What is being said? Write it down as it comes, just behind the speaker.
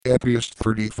Happiest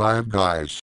 35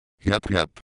 guys. Yep,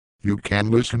 yep. You can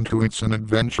listen to It's an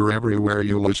Adventure everywhere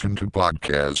you listen to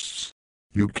podcasts.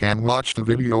 You can watch the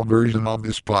video version of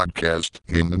this podcast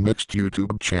in the next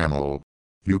YouTube channel.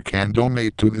 You can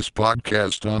donate to this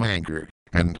podcast on Anchor.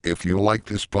 And if you like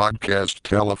this podcast,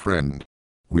 tell a friend.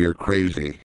 We're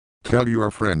crazy. Tell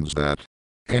your friends that.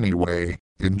 Anyway,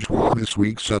 enjoy this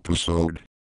week's episode.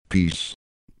 Peace.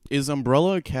 Is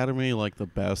Umbrella Academy like the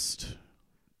best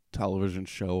television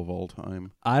show of all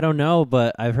time? I don't know,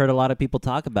 but I've heard a lot of people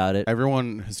talk about it.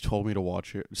 Everyone has told me to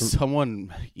watch it.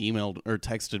 Someone emailed or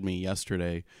texted me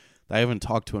yesterday that I haven't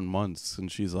talked to in months, and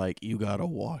she's like, "You gotta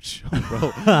watch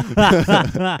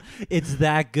Umbrella." It's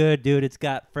that good, dude. It's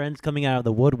got friends coming out of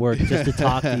the woodwork just to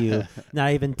talk to you,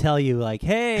 not even tell you, like,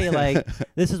 hey, like,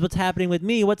 this is what's happening with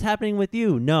me. What's happening with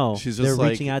you? No, She's they're just like,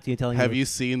 reaching out to you, telling have you. you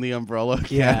seen the Umbrella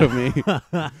Yeah.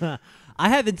 Academy? I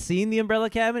haven't seen the Umbrella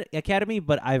Academy,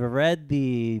 but I've read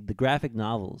the graphic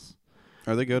novels.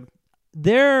 Are they good?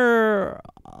 They're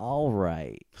all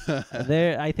right.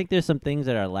 I think there's some things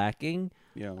that are lacking.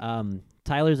 Yeah.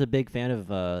 Tyler's a big fan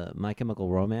of My Chemical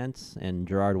Romance and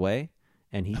Gerard Way,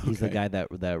 and he's the guy that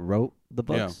wrote the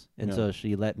books, and so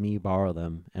she let me borrow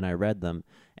them, and I read them,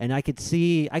 and I could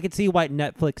see why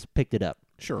Netflix picked it up.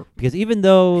 Sure. Because even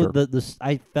though Sure.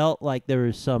 I felt like there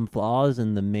was some flaws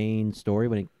in the main story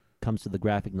when it comes to the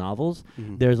graphic novels,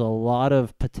 Mhm. there's a lot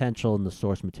of potential in the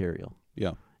source material.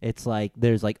 Yeah. It's like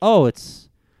there's like it's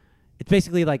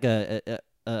basically like a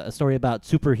story about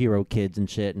superhero kids and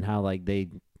shit, and how like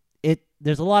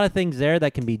there's a lot of things there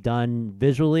that can be done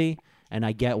visually, and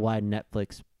I get why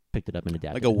Netflix picked it up and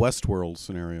adapted Like a it. Westworld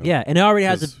scenario. Yeah, and it already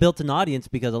has 'Cause- a built-in audience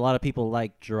because a lot of people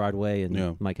like Gerard Way and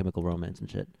Yeah. My Chemical Romance and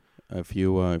shit. If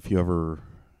you ever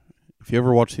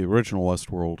watch the original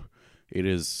Westworld, it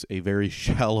is a very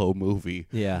shallow movie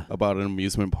Yeah. about an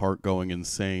amusement park going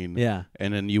insane. Yeah.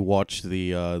 And then you watch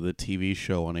the TV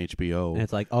show on HBO. And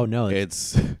it's like, oh no,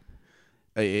 It's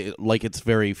it's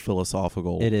very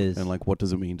philosophical. It is. And like, what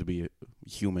does it mean to be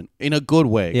human in a good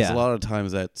way? 'Cause Yeah. a lot of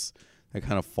times that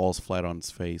kind of falls flat on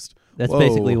its face. that's Whoa.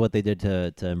 basically what they did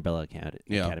to Umbrella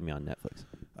Yeah. Academy on Netflix.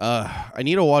 I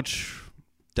need to watch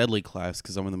Deadly Class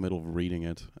because I'm in the middle of reading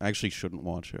it. I actually shouldn't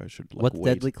watch it. I should What's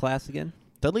wait. Deadly Class again?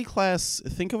 Deadly Class,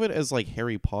 think of it as like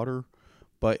Harry Potter,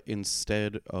 but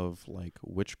instead of like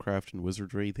witchcraft and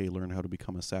wizardry, they learn how to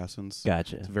become assassins.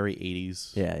 Gotcha. It's very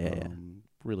 80s. Yeah.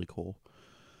 Really cool.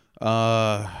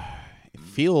 It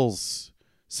feels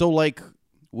so like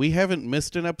we haven't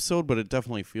missed an episode, but it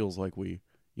definitely feels like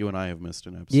you and I have missed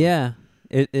an episode. Yeah.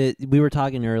 We were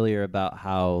talking earlier about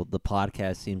how the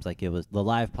podcast seems like the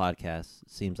live podcast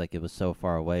seems like it was so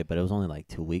far away, but it was only like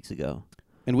 2 weeks ago.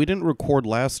 And we didn't record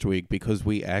last week because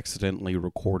we accidentally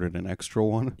recorded an extra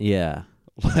one. Yeah.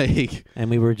 Like, And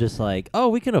we were just like, oh,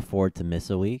 we can afford to miss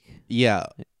a week. yeah.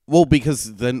 Well,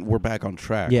 because then we're back on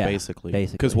track, Yeah, basically.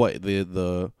 basically. Because what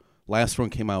the last one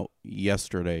came out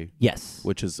yesterday, Yes.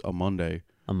 which is a Monday,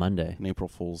 On Monday. an April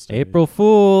Fool's Day. April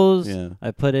Fools. Yeah.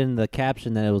 I put in the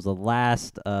caption that it was the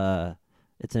last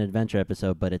It's an Adventure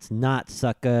episode, but it's not,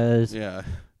 suckers. Yeah.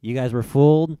 You guys were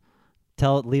fooled.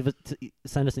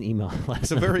 Send us an email. Let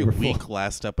It's us a know very you were weak fooled.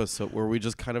 last episode where we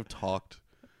just kind of talked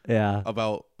Yeah.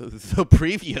 about the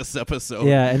previous episode.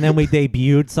 Yeah, and then we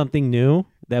debuted something new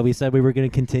that we said we were going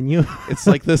to continue. It's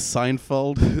like the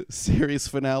Seinfeld series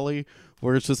finale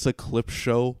where it's just a clip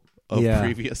show of Yeah.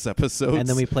 previous episodes. And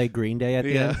then we played Green Day at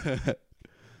the end. yeah.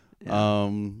 Yeah.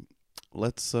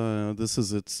 Let's this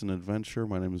is It's an Adventure.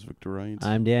 My name is Victor Wright.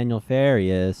 I'm Daniel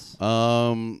Farias.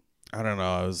 I don't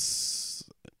know.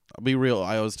 I'll be real.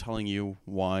 I was telling you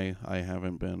why I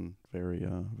haven't been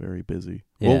very busy.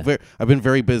 Yeah. Well, I've been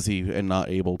very busy and not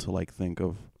able to like think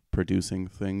of producing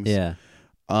things. Yeah.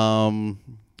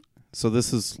 So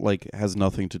this is like has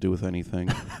nothing to do with anything.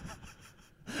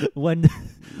 When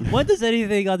does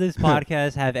anything on this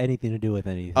podcast have anything to do with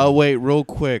anything? Oh wait, real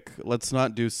quick. Let's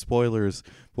not do spoilers.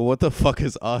 But what the fuck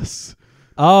is Us?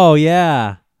 Oh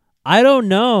yeah. I don't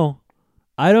know,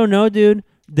 dude.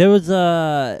 There was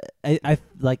I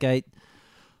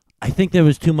think there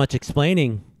was too much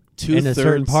explaining in a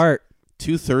certain part.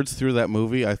 2/3 through that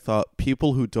movie, I thought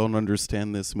people who don't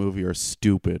understand this movie are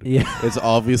stupid. Yeah. It's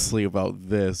obviously about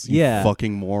this, you Yeah.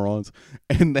 fucking morons.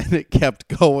 And then it kept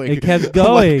going. It kept I'm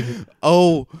like, going.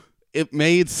 oh, it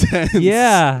made sense.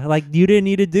 Yeah, like you didn't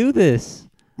need to do this.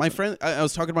 My friend, I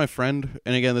was talking to my friend,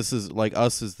 and again, this is like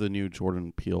Us is the new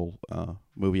Jordan Peele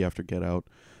movie after Get Out.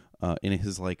 In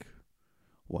his like,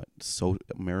 so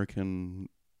American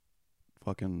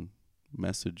fucking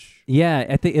message Yeah,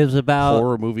 I think it was about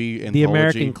horror movie the anthology.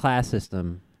 American class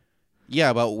system. Yeah,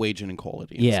 about wage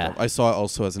inequality. And Yeah. stuff. I saw it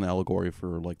also as an allegory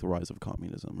for like the rise of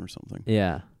communism or something.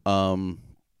 Yeah.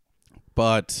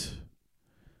 But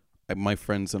my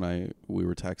friends and I, we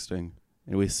were texting,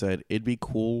 and we said it'd be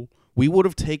cool. We would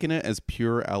have taken it as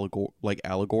pure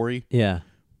allegory, Yeah.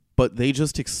 but they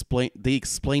just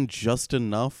explain just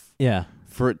enough Yeah.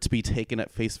 for it to be taken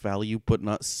at face value, but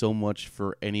not so much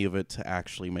for any of it to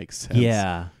actually make sense.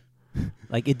 Yeah.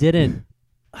 Like it didn't.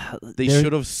 They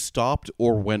should have stopped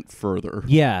or went further.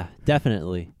 Yeah,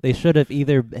 definitely. They should have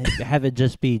either have it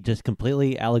just be just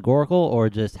completely allegorical or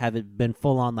just have it been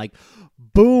full on like,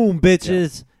 boom,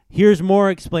 bitches. Here's more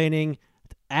explaining.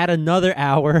 Add another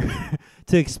hour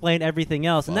to explain everything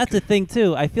else. And that's the thing,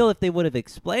 too. I feel if they would have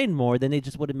explained more, then they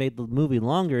just would have made the movie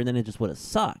longer and then it just would have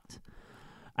sucked.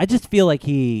 I just feel like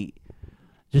he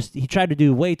tried to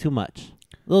do way too much.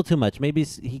 A little too much. Maybe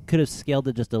he could have scaled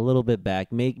it just a little bit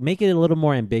back. Make it a little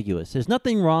more ambiguous. There's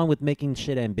nothing wrong with making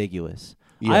shit ambiguous.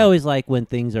 Yeah. I always like when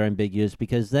things are ambiguous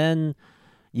because then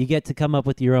you get to come up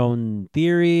with your own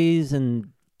theories, and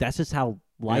that's just how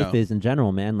life is in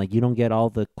general, man. Like you don't get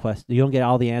all the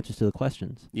answers to the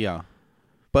questions. Yeah.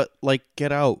 But like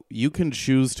Get Out, you can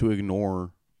choose to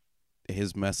ignore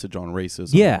his message on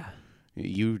racism. Yeah.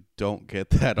 You don't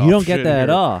get that You don't get option that at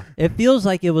here. all. It feels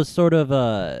like it was sort of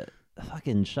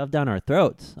fucking shoved down our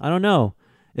throats. I don't know.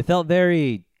 It felt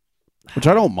very... Which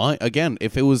I don't mind. Again,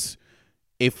 if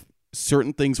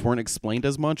certain things weren't explained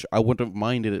as much, I wouldn't have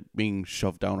minded it being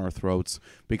shoved down our throats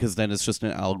because then it's just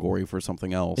an allegory for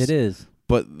something else. It is.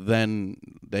 But then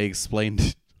they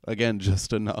explained, again,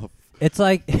 just enough. It's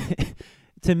like...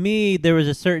 To me, there was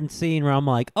a certain scene where I'm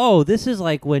like, oh, this is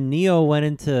like when Neo went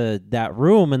into that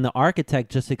room and the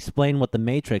architect just explained what the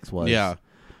Matrix was. Yeah.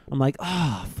 I'm like,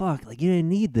 oh, fuck, like you didn't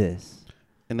need this.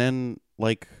 And then,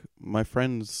 like, my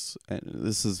friends, and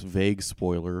this is vague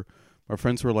spoiler, my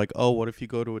friends were like, oh, what if you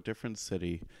go to a different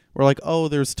city? We're like, oh,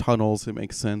 there's tunnels, it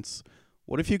makes sense.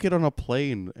 What if you get on a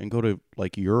plane and go to,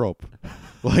 like, Europe?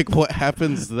 Like, what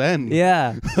happens then?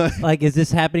 Yeah. Like, is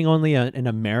this happening only in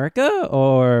America?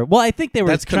 Or, well, I think they were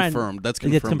That's trying... confirmed. That's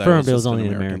It's confirmed. confirmed that it was just only an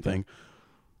in American America. thing.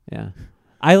 Yeah.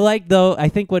 I like, though, I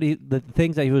think the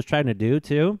things that he was trying to do,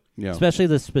 too, Yeah. especially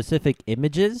the specific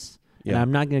images, and Yeah.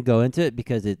 I'm not going to go into it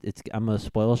because I'm going to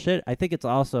spoil shit. I think it's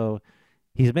also,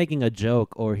 he's making a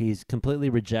joke or he's completely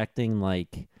rejecting,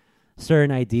 like,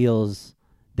 certain ideals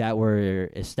that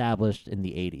were established in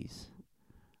the 80s.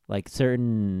 Like,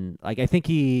 certain, like, I think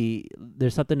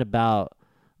there's something about,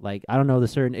 like, I don't know, the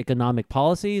certain economic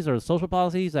policies or social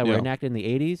policies that were Yeah. enacted in the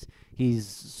 80s. He's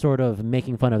sort of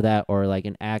making fun of that or, like,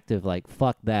 an active, like,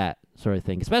 fuck that sort of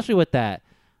thing. Especially with that,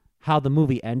 how the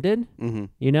movie ended, Mm-hmm.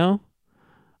 you know?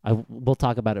 We'll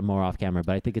talk about it more off camera,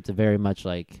 but I think it's a very much,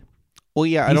 like, Well,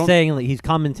 yeah, he's saying, like, he's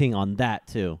commenting on that,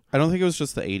 too. I don't think it was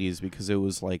just the 80s because it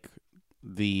was, like,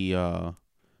 the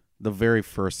very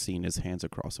first scene is Hands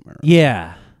Across America.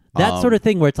 Yeah. That sort Um, of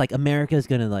thing where it's like America's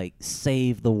going to, like,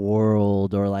 save the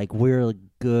world or, like, we're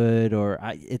good or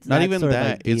it's Not that even sort of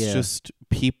that. It's idea. just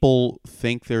people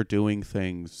think they're doing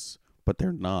things, but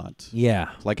they're not. Yeah.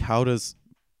 Like, how does,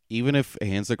 even if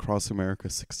Hands Across America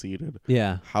succeeded,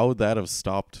 Yeah. how would that have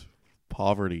stopped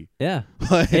poverty? Yeah.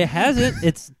 Like- It hasn't.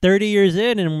 It's 30 years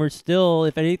in and we're still,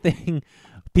 if anything,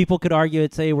 people could argue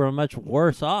and say we're much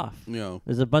worse off. You know,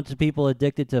 There's a bunch of people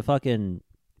addicted to fucking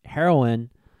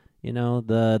heroin. You know,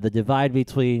 the divide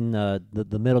between the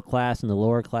middle class and the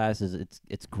lower class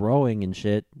it's growing and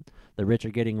shit. The rich are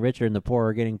getting richer and the poor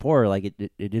are getting poorer. Like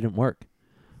it didn't work.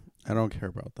 I don't care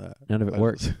about that. None of it I-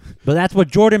 worked. But that's what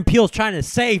Jordan Peele's trying to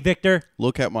say, Victor.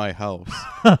 Look at my house.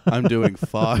 I'm doing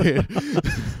fine.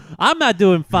 I'm not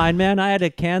doing fine, man. I had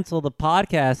to cancel the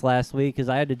podcast last week because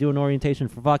I had to do an orientation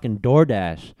for fucking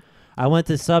DoorDash. I went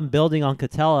to some building on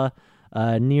Catella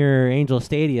near Angel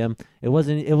Stadium. It was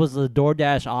a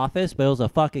DoorDash office, but it was a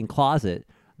fucking closet.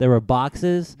 There were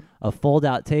boxes, a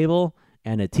fold-out table,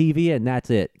 and a TV, and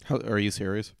that's it. Are you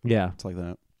serious? Yeah. It's like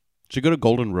that. Did you go to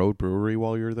Golden Road Brewery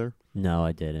while you were there? No, I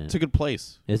It's didn't. a good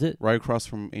place. Is it? Right across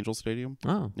from Angel Stadium.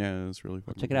 Oh, Yeah, it's really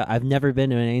fun. check it out. I've never been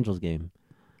to an Angels game.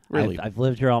 Really? I've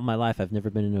lived here all my life. I've never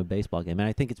been into a baseball game, and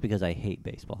I think it's because I hate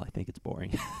baseball. I think it's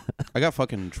boring. I got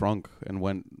fucking drunk and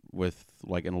went with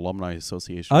like an alumni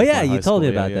association. Oh with yeah, my you high told me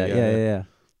school. about that. Yeah.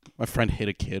 My friend hit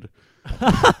a kid.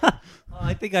 Oh,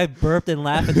 I think I burped and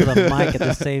laughed into the mic at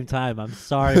the same time. I'm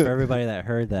sorry for everybody that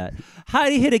heard that. How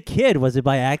did he hit a kid? Was it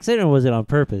by accident or was it on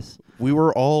purpose? We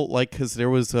were all like, because there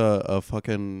was a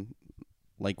fucking,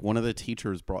 like, one of the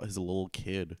teachers brought his little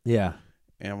kid. Yeah.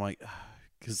 And I'm like,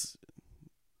 because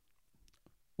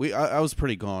I was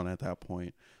pretty gone at that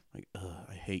point. Like,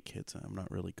 I hate kids. I'm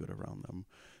not really good around them.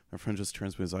 My friend just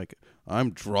turns to me and is like,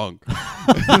 I'm drunk.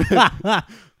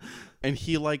 And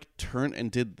he like turned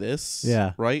and did this.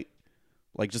 Yeah. Right?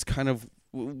 Like just kind of,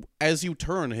 as you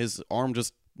turn, his arm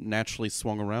just naturally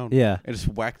swung around. Yeah. And just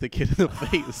whacked the kid in the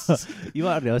face. You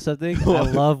want to know something? I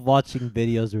love watching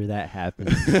videos where that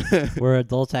happens, where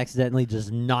adults accidentally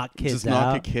just knock kids just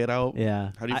out. knock a kid out.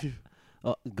 Yeah. How do you feel?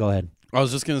 Oh, go ahead. I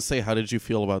was just going to say, how did you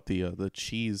feel about the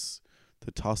cheese,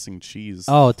 the tossing cheese?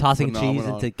 Oh, tossing cheese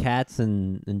phenomenon? into cats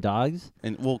and dogs?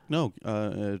 And, well, no,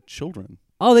 children.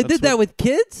 Oh, they That's did that with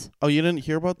kids? Oh, you didn't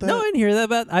hear about that? No, I didn't hear that.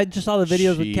 But I just saw the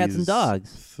videos with cats and Cheese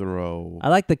dogs. Throw. I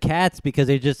like the cats because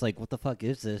they're just like, what the fuck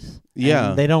is this? Yeah.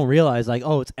 And they don't realize, like,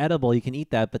 oh, it's edible. You can eat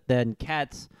that. But then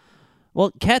cats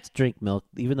drink milk,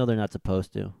 even though they're not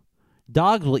supposed to.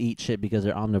 Dogs will eat shit because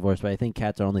they're omnivores, but I think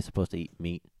cats are only supposed to eat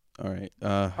meat. All right.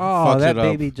 Oh, fucked that it up.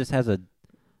 baby just has a...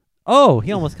 Oh,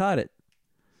 he almost caught it.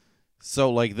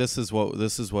 So, like, this is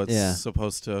what's Yeah.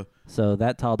 supposed to... So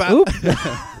that tall... Bah! Oop!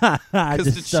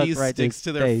 Because the cheese sticks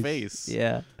to their face.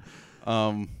 Yeah.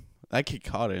 That kid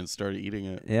caught it and started eating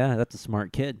it. Yeah, that's a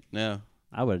smart kid. Yeah.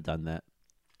 I would have done that.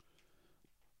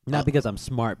 Not because I'm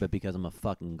smart, but because I'm a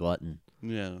fucking glutton.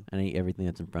 Yeah. And I eat everything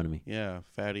that's in front of me. Yeah,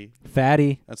 fatty.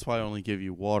 Fatty. That's why I only give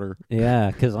you water.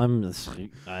 Yeah, because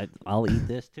I'll eat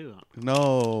this too.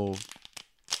 No.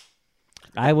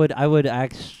 I would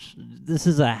this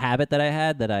is a habit that I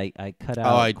had that I cut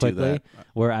out I quickly, do that.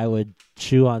 where I would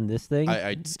chew on this thing.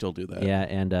 I still do that. Yeah,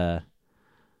 and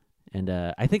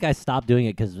I think I stopped doing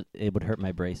it because it would hurt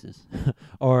my braces,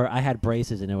 or I had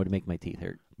braces and it would make my teeth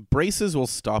hurt. Braces will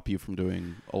stop you from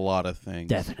doing a lot of things.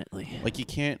 Definitely. Like you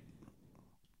can't.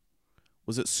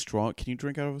 Was it straw? Can you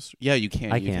drink out of a straw? Yeah, you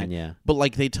can. I you can, yeah. But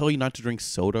like they tell you not to drink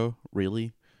soda,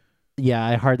 really? Yeah,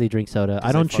 I hardly drink soda. 'Cause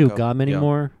I don't they chew fuck up. gum Yeah.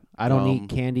 anymore. I don't Gum. eat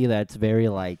candy that's very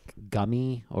like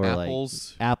gummy or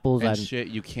Apples like apples. and shit.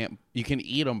 You can't. You can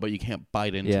eat them, but you can't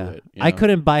bite into Yeah, it. you I know?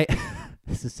 couldn't bite.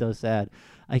 This is so sad.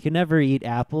 I could never eat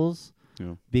apples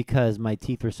Yeah. because my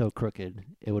teeth were so crooked.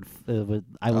 I would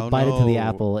Oh, bite into the no.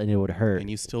 apple and it would hurt. And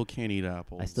you still can't eat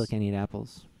apples. I still can't eat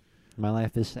apples. My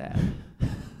life is sad.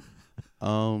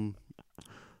 So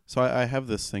I have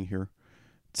this thing here.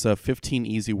 It's 15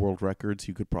 easy world records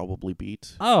you could probably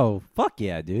beat. Oh, fuck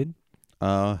yeah, dude.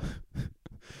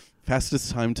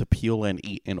 Fastest time to peel and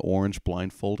eat an orange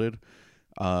blindfolded.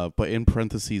 But in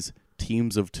parentheses,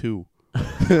 teams of 2.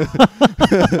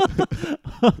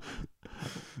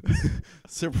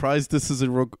 Surprised this is a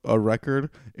record.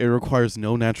 It requires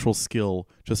no natural skill,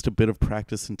 just a bit of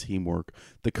practice and teamwork.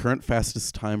 The current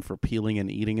fastest time for peeling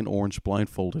and eating an orange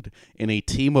blindfolded in a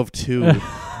team of 2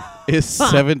 is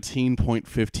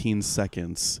 17.15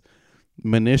 seconds.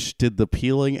 Manish did the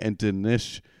peeling and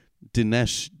Dinesh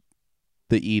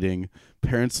the eating.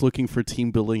 Parents looking for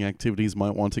team building activities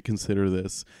might want to consider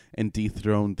this and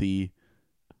dethrone the...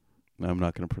 I'm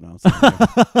not going to pronounce it.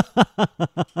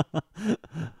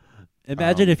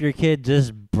 Imagine if your kid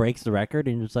just breaks the record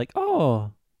and you're just like,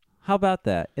 oh, how about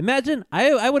that? Imagine,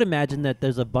 I would imagine that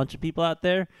there's a bunch of people out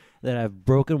there that have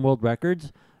broken world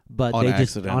records, but On they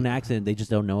accident. just, on accident, they just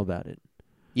don't know about it.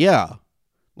 Yeah.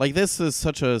 Like, this is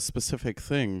such a specific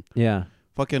thing. Yeah.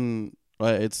 Fucking,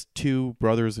 it's 2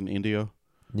 brothers in India.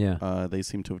 Yeah. They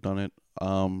seem to have done it.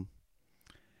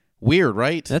 Weird,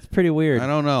 right? That's pretty weird. I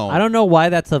don't know. I don't know why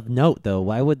that's of note, though.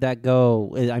 Why would that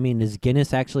go? I mean, is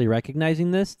Guinness actually recognizing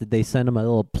this? Did they send him a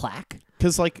little plaque?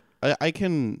 Because, like, I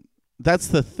can... That's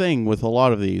the thing with a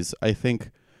lot of these. I think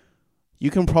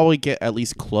you can probably get at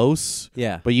least close.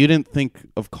 Yeah. But you didn't think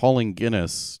of calling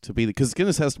Guinness to be... Because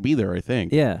Guinness has to be there, I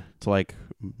think. Yeah. To, like,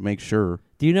 make sure.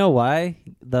 Do you know why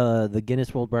the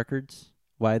Guinness World Records?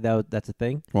 Why that's a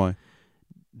thing? Why?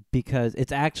 Because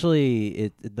it's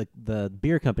actually the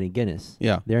beer company Guinness.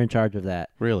 Yeah. They're in charge of that.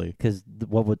 Really? Because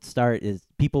what would start is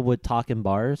people would talk in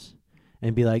bars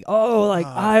and be like, "Oh, like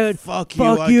fuck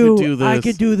fuck I you, could do this. I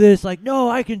can do this." Like, no,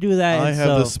 I can do that. I And have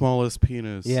so, the smallest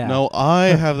penis. Yeah. No, I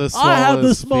have the smallest I have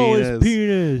the smallest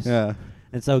penis. Yeah.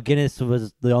 And so Guinness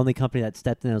was the only company that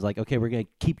stepped in and was like, "Okay, we're gonna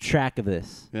keep track of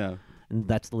this." Yeah. And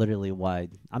that's literally why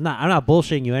I'm not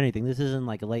bullshitting you anything. This isn't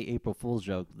like a late April Fool's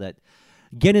joke. That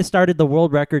Guinness started the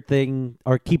world record thing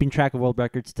or keeping track of world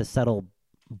records to settle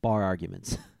bar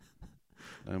arguments.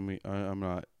 I mean, I'm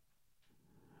not.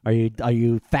 Are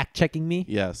you fact checking me?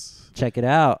 Yes. Check it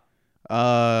out.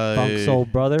 Funk Soul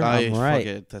Brother. I'm right.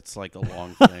 Fuck it. That's like a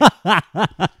long thing.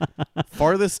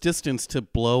 Farthest distance to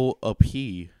blow a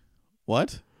pea.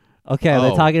 What? Okay, are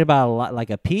they Oh. talking about a lot, like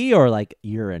a pee or like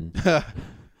urine?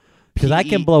 Because I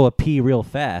can blow a pee real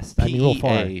fast. I mean, real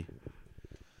far. PEA.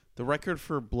 The record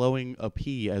for blowing a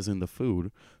pea, as in the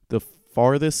food, the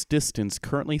farthest distance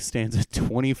currently stands at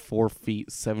 24 feet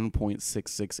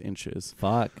 7.66 inches.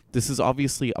 Fuck. This is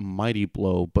obviously a mighty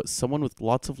blow, but someone with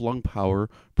lots of lung power,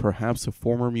 perhaps a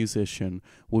former musician,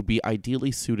 would be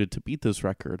ideally suited to beat this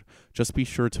record. Just be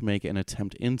sure to make an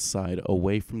attempt inside,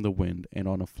 away from the wind, and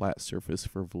on a flat surface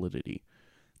for validity.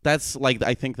 That's like,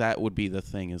 I think that would be the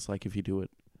thing, is like if you do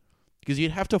it. Because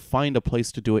you'd have to find a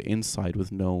place to do it inside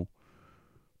with no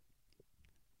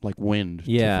like wind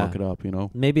to fuck it up, you know?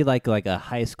 Maybe like a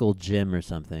high school gym or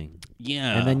something.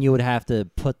 Yeah. And then you would have to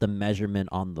put the measurement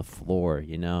on the floor,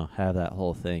 you know, have that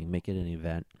whole thing, make it an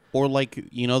event. Or like,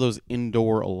 you know, those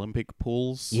indoor Olympic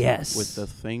pools? Yes. With the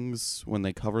things when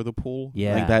they cover the pool?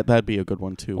 Yeah. Like that'd be a good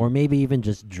one too. Or maybe even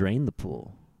just drain the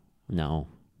pool. No.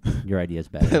 Your idea's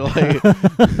better. Like,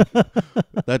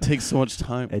 that takes so much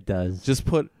time. It does. Just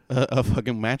put a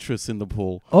fucking mattress in the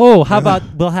pool. Oh, how about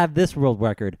we'll have this world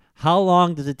record? How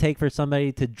long does it take for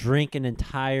somebody to drink an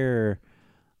entire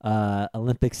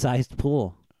Olympic-sized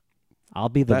pool? I'll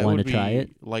be the That one to would try be,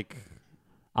 it. Like,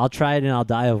 I'll try it and I'll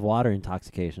die of water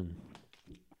intoxication.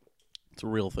 it's a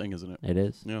real thing, isn't it? It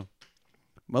is. Yeah.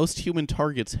 Most human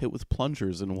targets hit with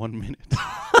plungers in 1 minute.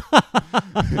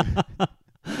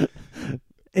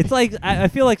 It's like I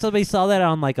feel like somebody saw that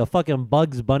on like a fucking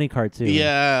Bugs Bunny cartoon.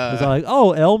 Yeah. It's like,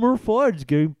 oh, Elmer Fudd's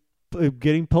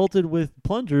getting pelted with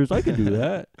plungers. I can do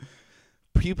that.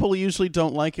 People usually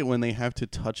don't like it when they have to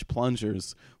touch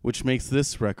plungers, which makes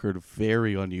this record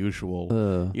very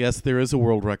unusual. Yes, there is a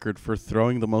world record for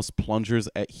throwing the most plungers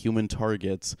at human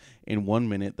targets in 1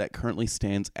 minute that currently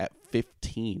stands at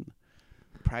 15.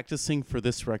 Practicing for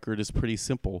this record is pretty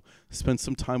simple. Spend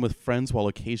some time with friends while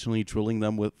occasionally drilling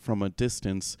them from a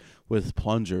distance with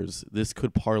plungers. This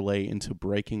could parlay into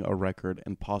breaking a record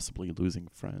and possibly losing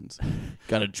friends.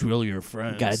 Gotta drill your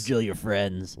friends. Gotta drill your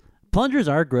friends. Plungers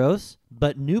are gross,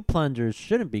 but new plungers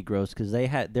shouldn't be gross because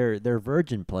they're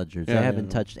virgin plungers. Yeah, they haven't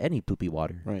yeah. touched any poopy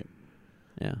water. Right.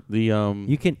 Yeah. The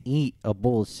You can eat a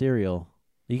bowl of cereal.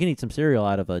 You can eat some cereal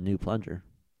out of a new plunger.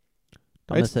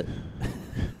 Don't I'd miss it.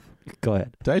 Go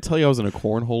ahead. Did I tell you I was in a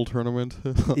cornhole tournament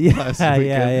Yeah, last yeah,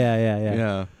 weekend?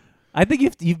 yeah. I think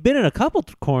you've been in a couple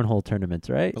cornhole tournaments,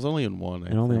 I right? was only in one.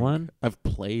 In only think. one? I've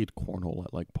played cornhole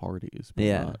at like parties, but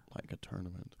Yeah. not like a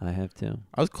tournament. I have too.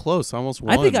 I was close. I almost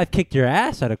won. I think I've kicked your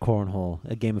ass at a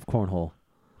game of cornhole.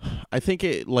 I think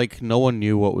it like no one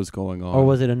knew what was going on. Or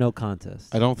was it a no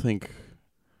contest? I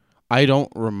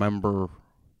don't remember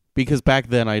because back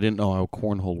then I didn't know how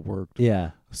cornhole worked.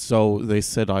 Yeah. So they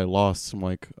said I lost. I'm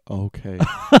like, okay.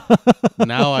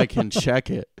 Now I can check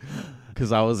it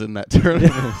because I was in that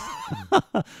tournament.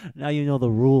 Now you know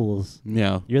the rules.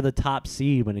 Yeah. You're the top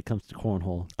seed when it comes to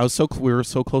cornhole. We were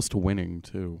so close to winning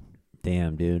too.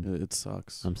 Damn, dude. It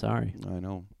sucks. I'm sorry. I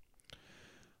know.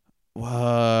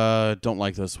 Don't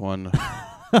like this one.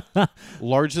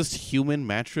 Largest human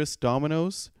mattress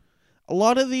dominoes. A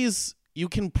lot of these you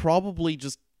can probably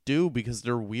just do because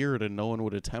they're weird and no one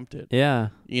would attempt it. Yeah.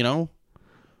 You know?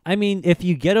 I mean, if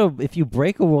you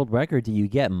break a world record, do you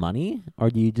get money or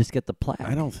do you just get the plaque?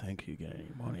 I don't think you get any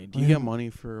money. Do you get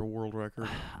money for a world record?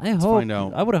 Let's find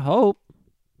out. I would hope.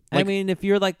 I Like- mean, if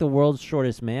you're like the world's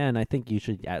shortest man, I think you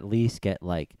should at least get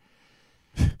like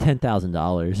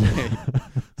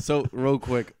 $10,000. So real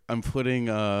quick, I'm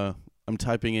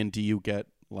typing in, do you get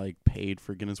like paid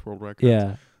for Guinness World Records?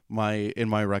 Yeah. In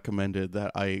my recommended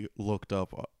that I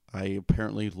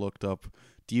apparently looked up,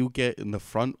 do you get in the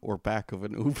front or back of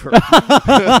an Uber?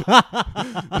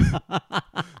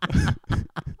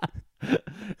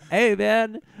 Hey,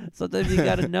 man, sometimes you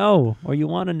got to know or you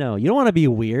want to know. You don't want to be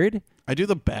weird. I do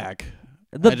the back.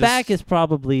 The back is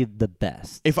probably the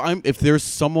best. If there's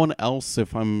someone else,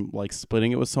 if I'm like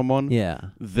splitting it with someone, Yeah.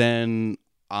 then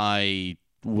I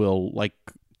will like,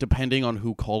 depending on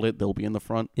who called it, they'll be in the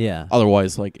front. Yeah.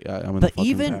 Otherwise, like I'm in the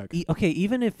fucking back.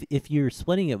 Even if you're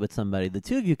splitting it with somebody, the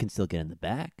two of you can still get in the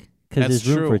back because That's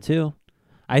there's room for two.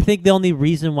 I think the only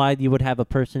reason why you would have a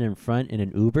person in front in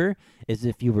an Uber is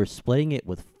if you were splitting it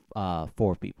with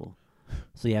 4 people.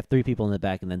 So you have 3 people in the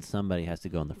back, and then somebody has to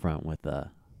go in the front with the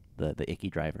icky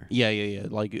driver. Yeah.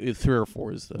 Like 3 or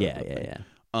 4 is the Yeah.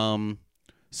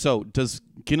 So does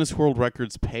Guinness World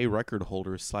Records pay record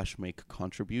holders / make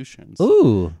contributions?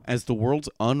 Ooh. As the world's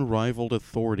unrivaled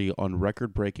authority on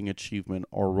record-breaking achievement,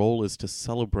 our role is to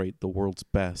celebrate the world's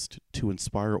best, to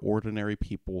inspire ordinary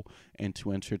people, and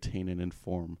to entertain and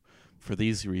inform. For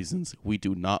these reasons, we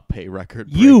do not pay record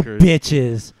You breakers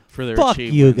bitches. for their Fuck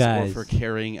achievements you guys. or for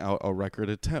carrying out a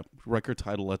record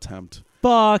title attempt.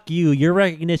 Fuck you. Your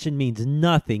recognition means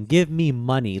nothing. Give me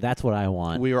money. That's what I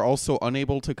want. We are also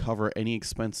unable to cover any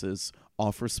expenses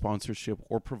offer sponsorship,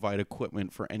 or provide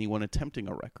equipment for anyone attempting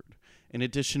a record. In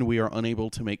addition, we are unable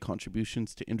to make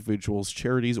contributions to individuals,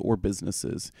 charities, or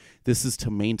businesses. This is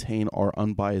to maintain our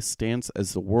unbiased stance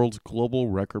as the world's global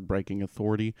record-breaking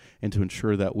authority and to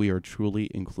ensure that we are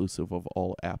truly inclusive of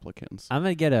all applicants. I'm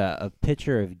going to get a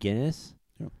pitcher of Guinness.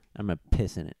 Yeah. I'm going to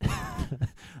piss in it.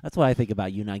 That's what I think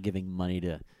about you not giving money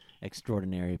to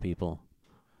extraordinary people.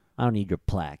 I don't need your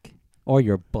plaque or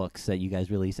your books that you guys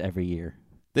release every year.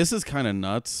 This is kind of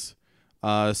nuts.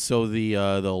 So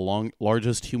the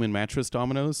largest human mattress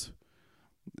dominoes.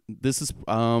 This is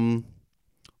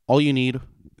all you need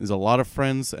is a lot of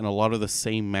friends and a lot of the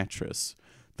same mattress.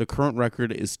 The current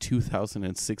record is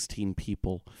 2,016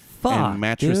 people. Fuck, and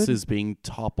mattresses dude. being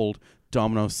toppled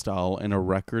domino style in a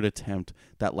record attempt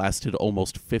that lasted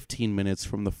almost 15 minutes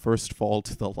from the first fall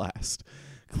to the last.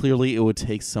 Clearly, it would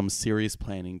take some serious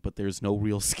planning, but there's no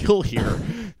real skill here.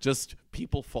 Just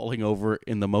people falling over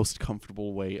in the most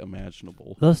comfortable way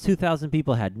imaginable. Those 2,000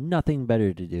 people had nothing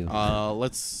better to do.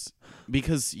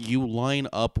 Because you line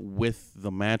up with the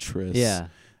mattress, Yeah.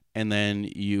 and then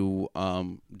you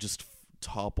just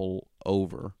topple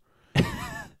over.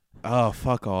 Oh,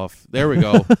 fuck off! There we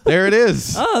go. There it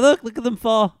is. Oh, look at them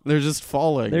fall. They're just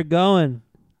falling. They're going.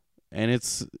 And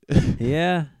it's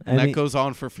Yeah. and that goes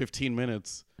on for 15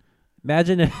 minutes.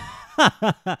 Imagine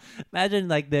imagine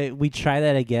like we try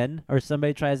that again, or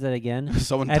somebody tries that again,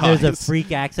 Someone and dies. there's a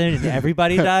freak accident and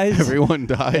everybody dies. Everyone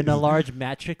dies. In a large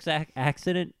matrix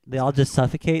accident, they all just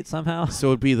suffocate somehow. So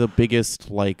it'd be the biggest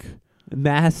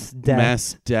Mass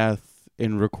death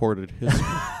in recorded history.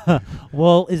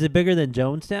 Well, is it bigger than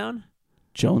Jonestown?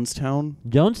 Jonestown?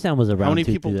 Jonestown was around How many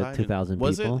people died? 2,000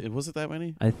 Was people. Was it that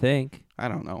many? I think. I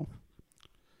don't know.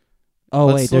 Oh,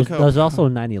 Let's wait, look there's up- also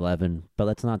 9/11, but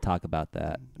let's not talk about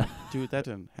that. Dude, that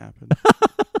didn't happen.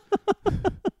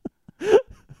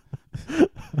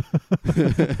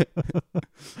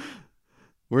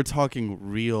 We're talking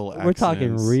real accidents. We're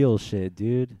talking real shit,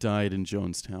 dude. Died in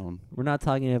Jonestown. We're not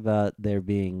talking about there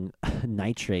being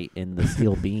nitrate in the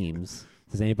steel beams.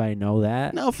 Does anybody know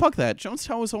that? No, fuck that.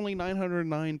 Jonestown was only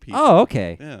 909 people. Oh,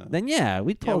 okay. Yeah. Then we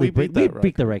we totally beat that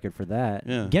beat the record for that.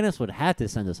 Yeah. Guinness would have to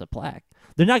send us a plaque.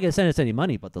 They're not going to send us any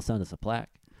money, but they'll send us a plaque.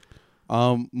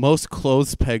 Most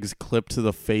clothes pegs clipped to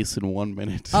the face in 1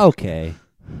 minute. Okay.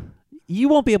 You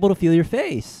won't be able to feel your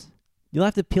face. You'll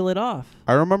have to peel it off.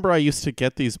 I remember I used to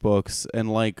get these books, and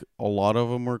a lot of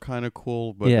them were kind of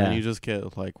cool, but Yeah. then you just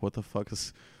get what the fuck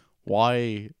is?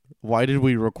 Why did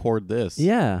we record this?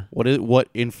 Yeah. What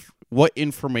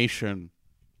information?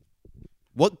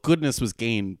 What goodness was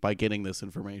gained by getting this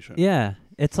information? Yeah.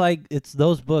 It's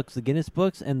those books, the Guinness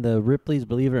books and the Ripley's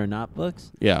Believe It or Not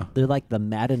books. Yeah. They're like the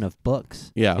Madden of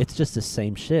books. Yeah. It's just the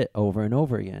same shit over and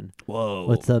over again. Whoa.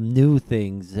 With some new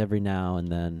things every now and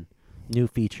then. New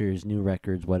features, new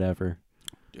records, whatever.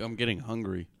 Dude, I'm getting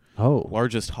hungry. Oh.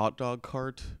 Largest hot dog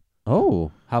cart.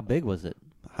 Oh. How big was it?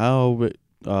 How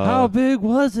big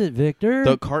was it, Victor?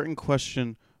 The cart in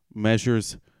question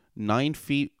measures 9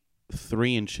 feet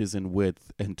 3 inches in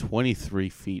width and 23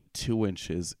 feet 2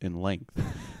 inches in length,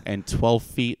 and 12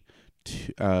 feet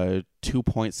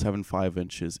 2.75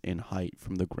 inches in height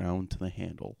from the ground to the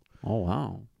handle. Oh,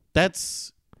 wow.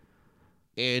 That's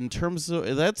in terms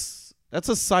of that's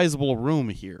a sizable room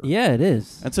here. Yeah, it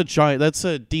is. That's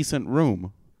a decent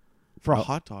room for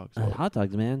hot dogs. Hot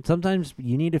dogs, man. Sometimes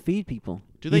you need to feed people.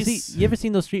 Do you they you ever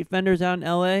seen those street vendors out in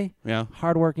L.A.? Yeah.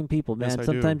 Hardworking people, man. Yes, I do.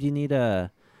 Sometimes you need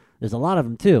there's a lot of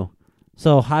them, too.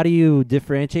 So how do you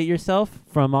differentiate yourself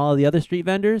from all of the other street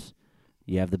vendors?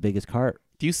 You have the biggest cart.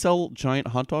 Do you sell giant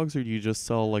hot dogs, or do you just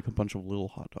sell a bunch of little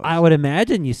hot dogs? I would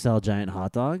imagine you sell giant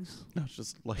hot dogs. No, it's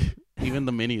just even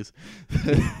the minis.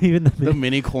 Even The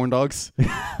mini corn dogs.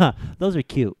 those are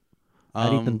cute.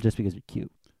 I'd eat them just because they're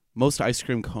cute. Most ice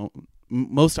cream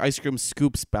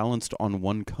scoops balanced on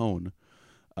one cone.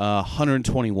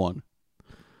 121.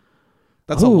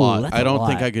 That's a Ooh, lot. that's I a don't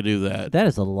think lot. I could do that. That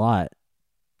is a lot.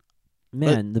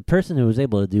 Man, the person who was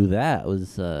able to do that was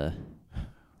see, a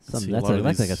that's lot of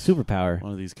like a these- superpower.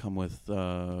 One of these come with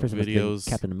Person must have been videos.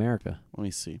 Captain America. Let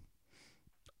me see.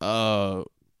 But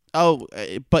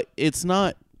it's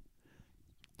not.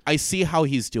 I see how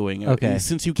he's doing it. Okay.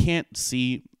 Since you can't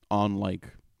see on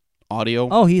audio.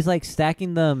 Oh, he's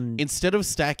stacking them. Instead of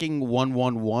stacking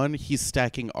 111, he's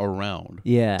stacking around.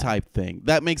 Yeah. Type thing.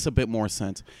 That makes a bit more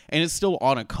sense. And it's still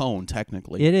on a cone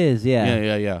technically. It is,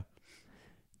 yeah. Yeah.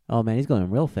 Oh man, he's going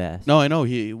real fast. No, I know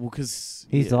because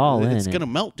He's all in It's it. gonna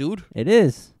melt, dude. It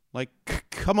is.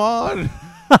 Come on,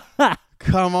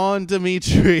 come on,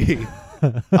 Dimitri.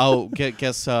 Oh,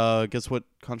 guess what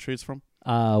country it's from?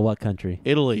 What country?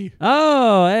 Italy.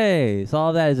 Oh, hey. So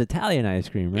all that is Italian ice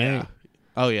cream, right? Yeah.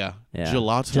 Oh yeah. Yeah.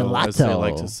 Gelato, as they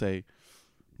like Gelato. to say.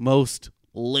 Most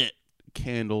lit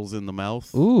candles in the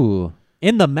mouth. Ooh.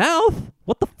 In the mouth?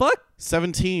 What the fuck?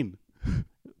 17.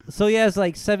 So he has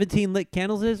like 17 lit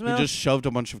candles in his He mouth? just shoved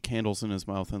a bunch of candles in his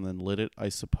mouth and then lit it, I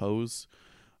suppose.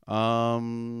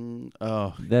 Oh.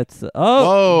 That's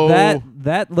Whoa.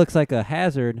 that looks like a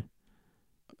hazard.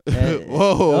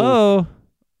 Whoa. Oh.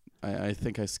 I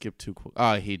think I skipped too quick.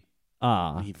 He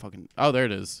fucking. Oh, there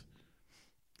it is.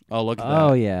 Oh, look at that.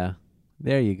 Oh yeah.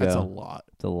 There you go. That's a lot.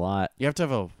 It's a lot. You have to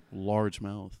have a large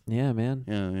mouth. Yeah, man.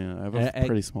 Yeah. I have a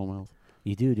pretty small mouth.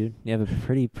 You do, dude. You have a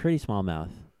pretty small mouth,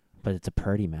 but it's a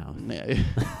purty mouth.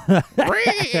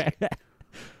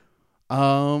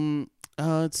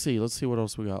 Let's see what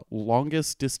else we got.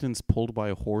 Longest distance pulled by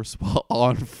a horse while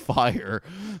on fire.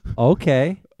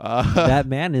 Okay. That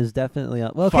man is definitely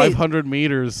on. Well, okay. 500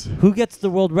 meters. Who gets the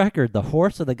world record? The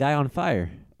horse or the guy on fire?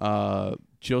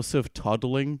 Joseph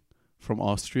Toddling from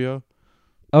Austria.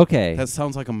 Okay. That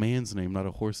sounds like a man's name, not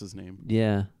a horse's name.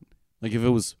 Yeah. Like if it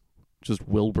was just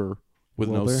Wilbur with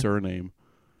no Wilbur? surname,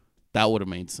 that would have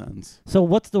made sense. So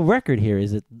what's the record here?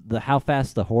 Is it the how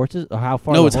fast the horse is, or how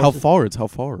far? No, the it's how horse is? far. It's how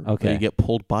far. Okay. That you get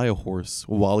pulled by a horse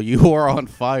while you are on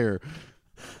fire.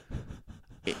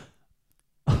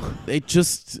 It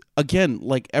just, again,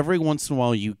 like every once in a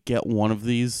while you get one of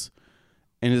these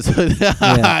and it's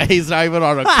he's not even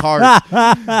on a cart.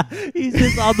 He's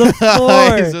just on the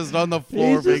floor. He's just on the floor.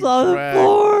 He's just being on dragged. the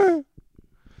floor.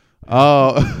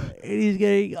 Oh. And he's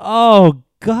getting. Oh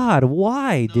God,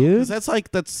 why, dude? 'Cause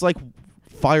that's like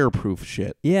fireproof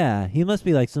shit. Yeah, he must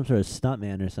be like some sort of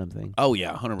stuntman or something. Oh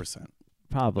yeah, 100%.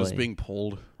 Probably. Just being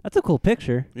pulled. That's a cool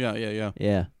picture. Yeah.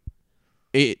 Yeah.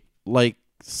 It like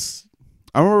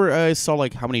I remember I saw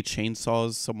like how many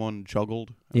chainsaws someone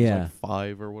juggled. It was Yeah. like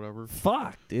 5 or whatever.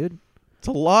 Fuck, dude. It's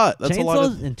a lot. That's a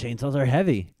lot. Chainsaws are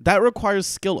heavy. That requires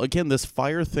skill. Again, this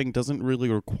fire thing doesn't really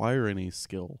require any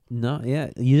skill. No,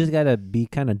 yeah, you just gotta be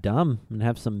kind of dumb and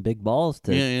have some big balls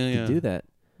to do that.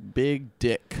 Big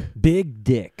dick. Big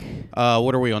dick.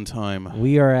 What are we on time?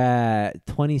 We are at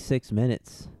 26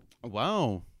 minutes.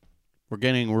 Wow.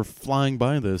 We're flying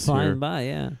by this Flying here. by,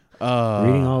 yeah. Reading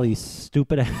Reading all these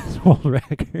stupid ass world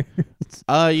records.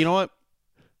 You know what?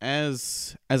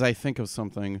 As I think of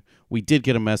something, we did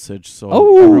get a message. So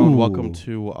Oh. everyone, welcome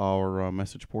to our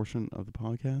message portion of the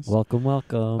podcast. Welcome.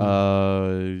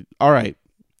 All right.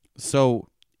 So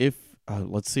if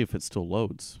let's see if it still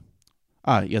loads.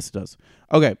 Yes, it does.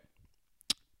 Okay.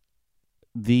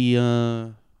 We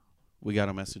got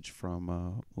a message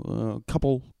from a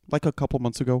couple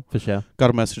months ago. For sure.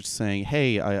 Got a message saying,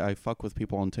 "Hey, I fuck with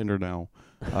people on Tinder now,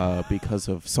 because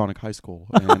of Sonic High School,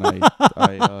 and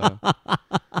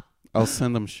I'll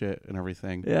send them shit and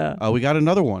everything." Yeah. We got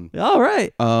another one. All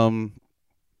right.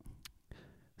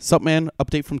 Sup, man?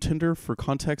 Update from Tinder. For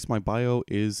context, my bio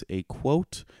is a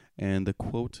quote, and the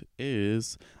quote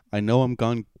is, "I know I'm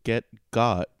gonna get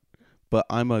got, but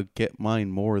I'ma get mine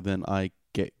more than I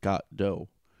get got dough."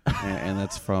 and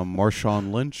that's from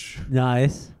Marshawn Lynch.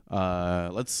 Nice.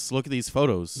 Let's look at these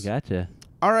photos. Gotcha.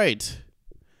 All right.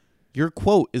 Your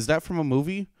quote, is that from a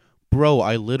movie? Bro,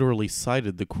 I literally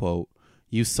cited the quote.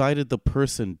 You cited the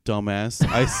person, dumbass.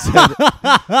 I said,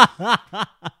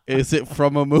 is it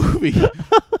from a movie?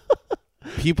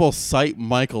 People cite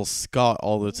Michael Scott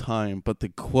all the time, but the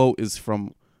quote is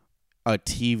from a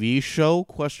TV show?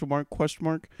 Question mark.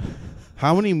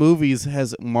 How many movies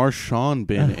has Marshawn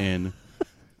been in?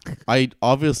 I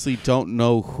obviously don't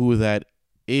know who that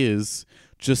is.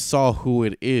 Just saw who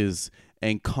it is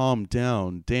and calm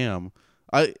down. Damn.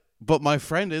 But my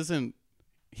friend isn't.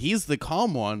 He's the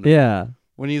calm one. Yeah.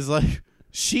 When he's like,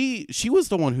 she was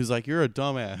the one who's like, you're a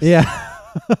dumbass. Yeah.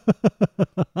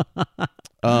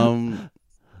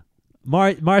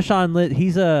 Marshawn Lit.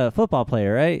 He's a football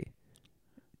player, right?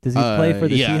 Does he play for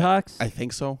the Seahawks? I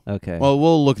think so. Okay. Well,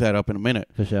 we'll look that up in a minute.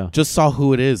 For sure. Just saw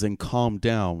who it is and calm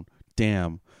down.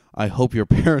 Damn. I hope your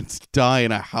parents die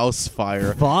in a house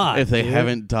fire. Fuck, if they dude.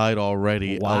 haven't died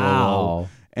already. Wow. LOL.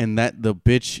 And that the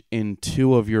bitch in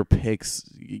 2 of your pics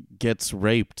gets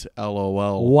raped.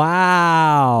 LOL.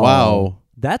 Wow.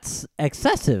 That's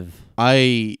excessive.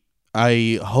 I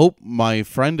hope my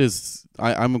friend is.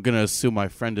 I'm gonna assume my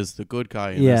friend is the good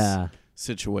guy in this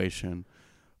situation.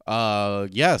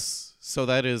 Yes. So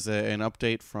that is an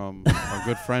update from our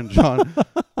good friend John.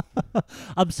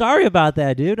 I'm sorry about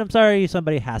that, dude. I'm sorry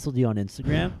somebody hassled you on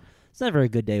Instagram. It's never a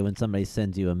good day when somebody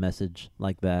sends you a message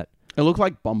like that. It looked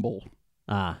like Bumble.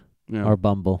 Yeah. Or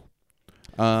Bumble.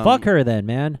 Fuck her then,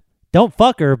 man. Don't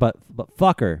fuck her, but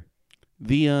fuck her.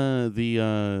 You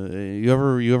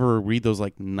ever read those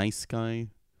like nice guy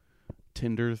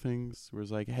Tinder things where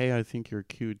it's like, hey, I think you're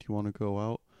cute. Do you want to go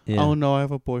out? Yeah. Oh no, I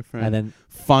have a boyfriend. And then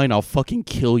Fine, I'll fucking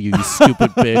kill you, you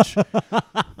stupid bitch.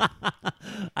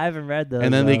 I haven't read those.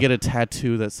 And then they though. get a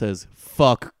tattoo that says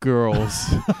 "fuck girls."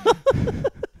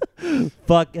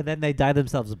 fuck, and then they dye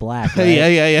themselves black. Right?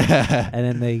 yeah. And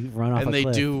then they run off. And a they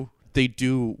cliff.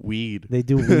 do weed. They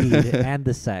do weed and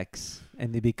the sex,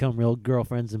 and they become real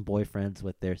girlfriends and boyfriends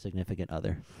with their significant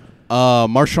other.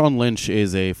 Marshawn Lynch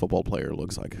is a football player.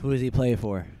 Looks like. Who does he play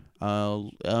for?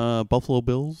 Buffalo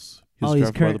Bills. He was Oh, he's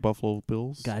drafted by current- the Buffalo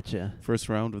Bills. Gotcha. First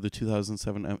round of the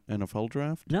 2007 NFL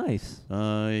draft. Nice.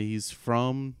 He's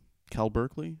from Cal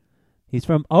Berkeley. He's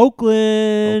from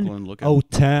Oakland. Oakland, look at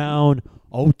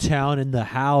O-Town in the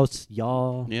house,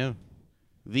 y'all. Yeah.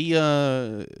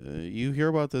 The you hear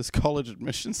about this college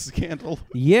admissions scandal?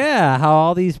 Yeah, how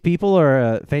all these people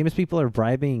are famous people are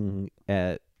bribing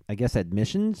I guess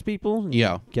admissions people. and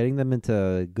Yeah. getting them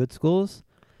into good schools.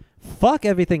 Fuck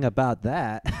everything about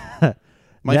that.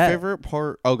 My That- favorite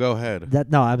part. Oh, go ahead.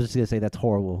 No, I was just gonna say that's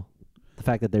horrible. The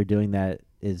fact that they're doing that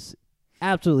is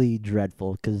absolutely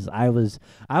dreadful. Because I was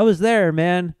there,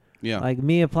 man. Yeah. Like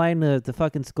me applying to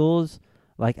fucking schools.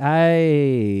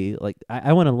 I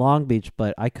went to Long Beach,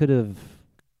 but I could have.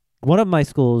 One of my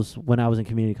schools when I was in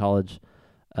community college,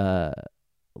 one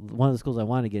of the schools I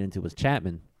wanted to get into was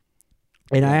Chapman,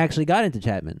 and I actually got into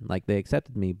Chapman. Like they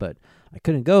accepted me, but I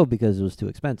couldn't go because it was too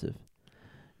expensive.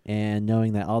 And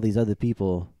knowing that all these other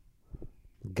people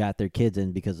got their kids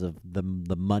in because of the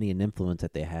money and influence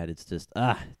that they had, it's just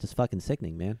fucking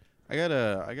sickening, man. I got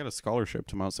a scholarship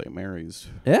to Mount St. Mary's.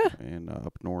 Yeah. And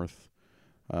up north.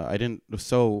 I didn't.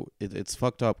 So it's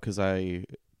fucked up because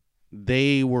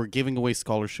they were giving away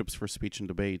scholarships for speech and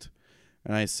debate,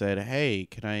 and I said, "Hey,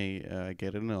 can I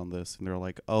get in on this?" And they're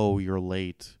like, "Oh, you're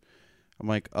late." I'm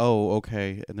like, "Oh,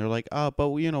 okay." And they're like, but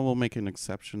we'll make an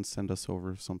exception. Send us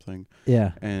over something."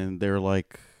 Yeah. And they're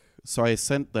like, so I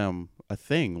sent them a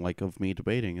thing like of me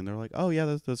debating, and they're like, "Oh yeah,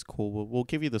 that's cool. We'll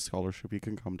give you the scholarship. You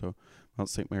can come to Mount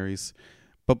St. Mary's."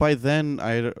 But by then,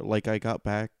 I got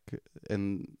back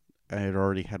and I had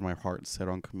already had my heart set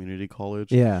on community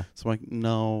college. Yeah. So I'm like,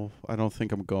 no, I don't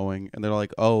think I'm going. And they're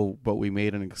like, oh, but we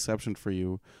made an exception for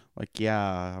you. Like,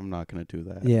 yeah, I'm not going to do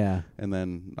that. Yeah. And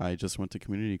then I just went to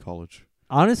community college.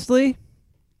 Honestly,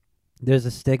 there's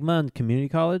a stigma in community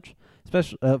college,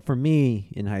 especially for me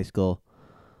in high school,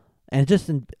 and just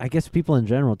I guess people in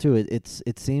general too.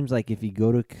 It seems like if you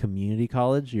go to community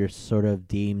college, you're sort of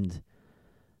deemed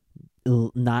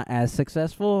not as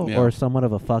successful Yeah. or somewhat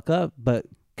of a fuck up. But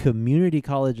community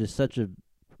college is such a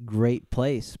great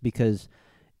place because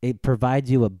it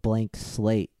provides you a blank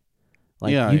slate.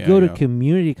 Like you go to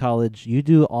community college, you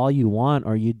do all you want,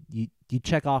 or you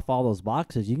check off all those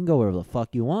boxes. You can go wherever the fuck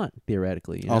you want,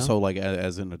 theoretically. You know? Also, like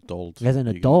as an adult. As an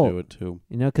you can adult. do it too.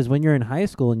 You know, because when you're in high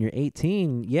school and you're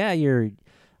 18, yeah, you're,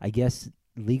 I guess,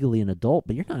 legally an adult,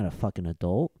 but you're not a fucking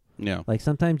adult. Yeah. Like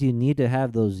sometimes you need to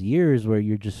have those years where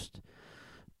you're just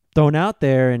thrown out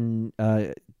there, and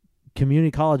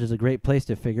community college is a great place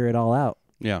to figure it all out.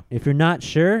 Yeah. If you're not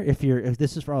sure, if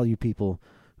this is for all you people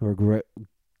who are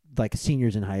like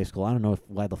seniors in high school, I don't know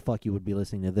why the fuck you would be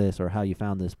listening to this or how you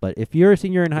found this, but if you're a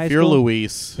senior in high If school,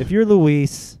 you're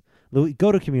Luis.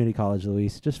 go to community college,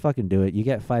 Luis. Just fucking do it. You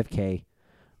get $5,000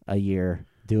 a year.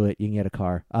 Do it. You can get a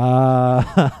car.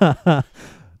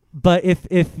 But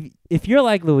if you're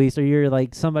like Luis, or you're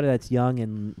like somebody that's young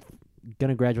and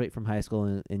gonna graduate from high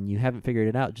school and you haven't figured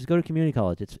it out, just go to community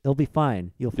college. It'll be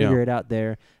fine. You'll figure it out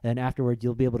there, and afterwards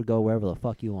you'll be able to go wherever the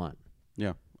fuck you want.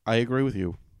 Yeah. I agree with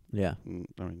you. Yeah. I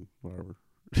mean, whatever.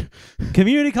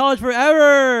 Community college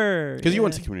forever. Because you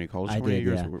went to community college. I How many did,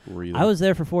 years yeah. were you there? I was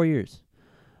there for 4 years.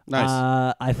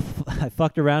 Nice. I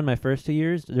fucked around my first 2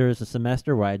 years. There was a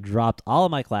semester where I dropped all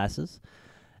of my classes,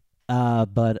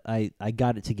 but I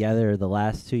got it together the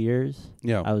last 2 years.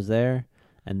 Yeah. I was there,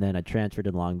 and then I transferred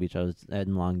to Long Beach. I was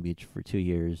in Long Beach for 2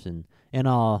 years, and in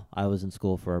all, I was in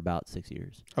school for about 6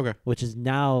 years. Okay. Which is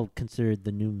now considered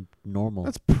the new normal.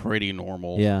 That's pretty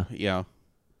normal. Yeah. Yeah.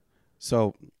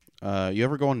 So, you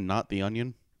ever go on Not the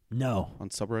Onion No. on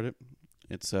subreddit?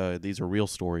 It's these are real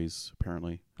stories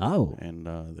apparently, Oh. and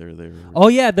they're Oh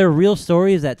yeah, they're real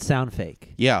stories that sound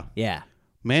fake. yeah. Yeah.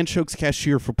 Man chokes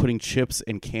cashier for putting chips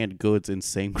and canned goods in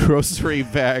same grocery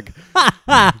bag.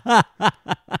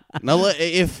 Now,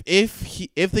 if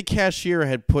the cashier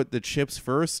had put the chips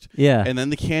first, Yeah. and then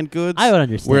the canned goods, I would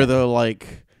understand. where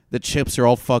the chips are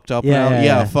all fucked up Yeah, now. yeah, Yeah,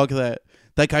 yeah. fuck that.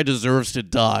 That guy deserves to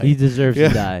die. He deserves Yeah.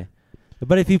 to die.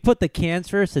 But if you put the cans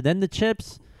first and then the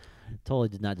chips, Totally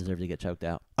did not deserve to get choked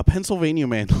out. A Pennsylvania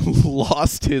man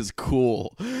lost his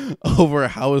cool over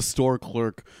how a store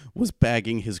clerk was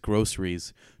bagging his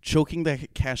groceries, choking the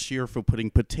cashier for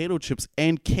putting potato chips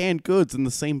and canned goods in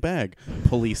the same bag,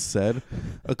 police said.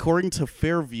 According to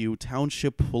Fairview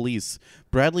Township Police,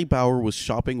 Bradley Bauer was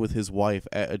shopping with his wife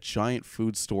at a giant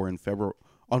food store on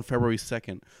February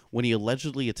 2nd when he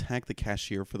allegedly attacked the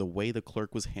cashier for the way the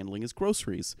clerk was handling his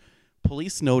groceries.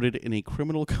 Police noted in a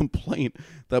criminal complaint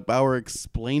that Bauer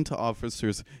explained to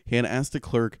officers he had asked the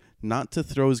clerk not to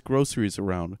throw his groceries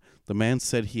around. The man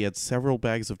said he had several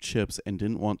bags of chips and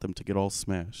didn't want them to get all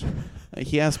smashed.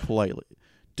 He asked politely,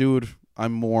 "Dude,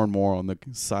 I'm more and more on the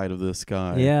side of this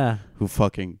guy Yeah. who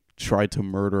fucking tried to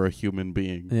murder a human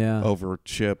being Yeah. over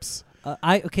chips."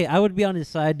 I would be on his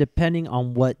side depending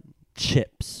on what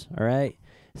chips. All right.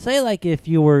 Say like if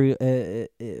you were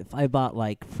if I bought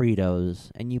like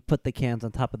Fritos and you put the cans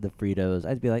on top of the Fritos,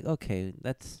 I'd be like, okay,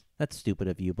 that's stupid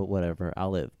of you, but whatever,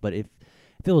 I'll live. But if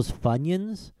it was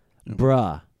Funyuns, Yeah.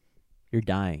 bruh, you're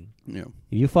dying. Yeah.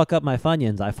 If you fuck up my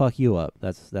Funyuns, I fuck you up.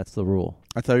 That's the rule.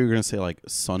 I thought you were going to say like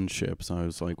Sun Chips. I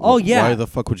was like, Oh, yeah. Why the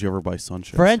fuck would you ever buy Sun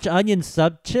Chips? French onion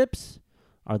sub chips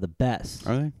are the best.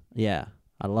 Are they? Yeah,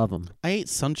 I love them. I ate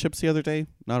Sun Chips the other day.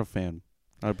 Not a fan.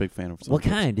 Not a big fan of Sun What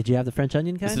Chips. kind? Did you have the French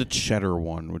onion kind? It's the cheddar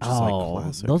one, which is like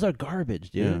classic. Those are garbage,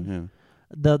 dude. Yeah,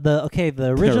 yeah.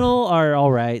 The original are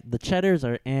all right. The cheddars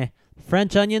are eh.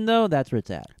 French onion though, that's where it's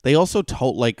at. They also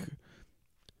told like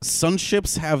Sun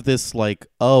Chips have this like,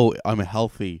 oh, I'm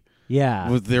healthy. Yeah.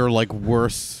 But they're like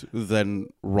worse than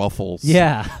Ruffles.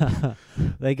 Yeah.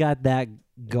 They got that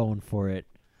going for it.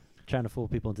 Trying to fool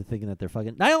people into thinking that they're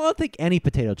fucking. I don't think any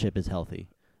potato chip is healthy.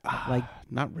 Like,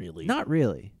 Not really. not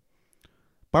really.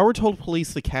 Bauer told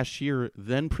police the cashier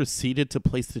then proceeded to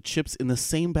place the chips in the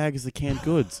same bag as the canned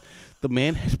goods the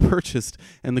man had purchased,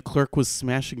 and the clerk was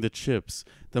smashing the chips.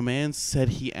 The man said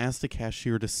he asked the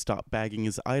cashier to stop bagging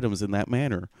his items in that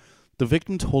manner. The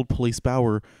victim told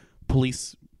Bauer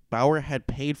had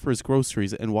paid for his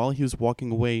groceries, and while he was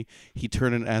walking away, he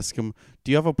turned and asked him,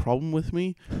 "Do you have a problem with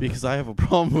me? Because I have a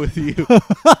problem with you."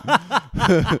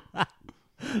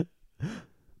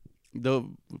 The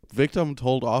victim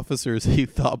told officers he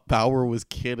thought Bauer was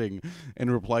kidding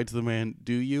and replied to the man,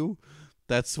 "Do you?"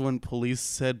 That's when police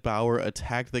said Bauer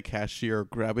attacked the cashier,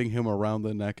 grabbing him around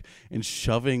the neck and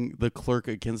shoving the clerk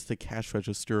against the cash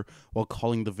register while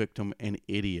calling the victim an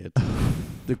idiot.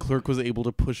 The clerk was able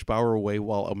to push Bauer away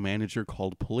while a manager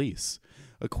called police.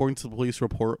 According to the police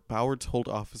report, Bauer told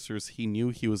officers he knew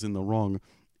he was in the wrong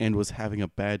and was having a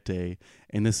bad day,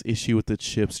 and this issue with the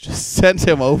chips just sent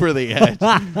him over the edge.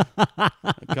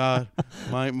 God,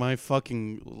 my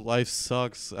fucking life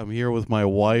sucks. I'm here with my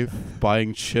wife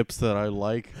buying chips that I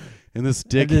like, and this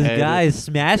dickhead And this guy is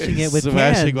smashing it with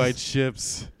smashing cans. my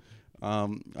chips.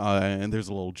 And there's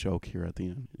a little joke here at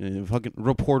the end. Fucking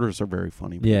reporters are very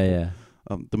funny. Yeah.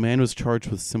 The man was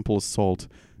charged with simple assault.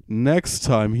 Next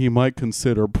time, he might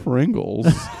consider Pringles.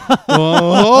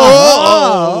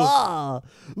 Oh!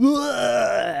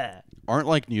 Aren't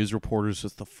like news reporters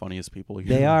just the funniest people here?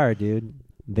 They are, dude.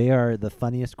 They are the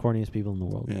funniest, corniest people in the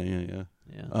world. Yeah.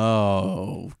 Yeah.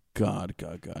 Oh, God.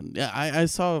 Yeah, I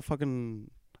saw a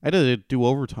fucking... I had to do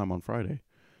overtime on Friday.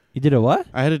 You did a what?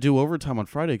 I had to do overtime on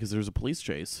Friday because there was a police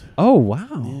chase. Oh,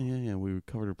 wow. Yeah. We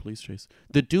covered a police chase.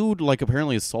 The dude, like,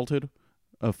 apparently assaulted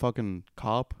a fucking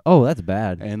cop. Oh, that's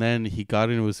bad. And then he got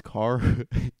into his car.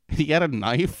 He had a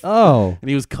knife. Oh. And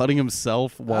he was cutting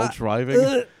himself while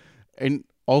driving. And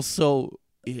also,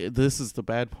 this is the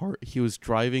bad part. He was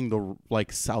driving the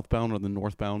like southbound or the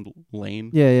northbound lane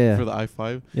Yeah. for the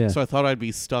I-5. Yeah. So I thought I'd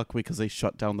be stuck because they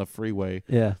shut down the freeway.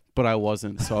 Yeah. But I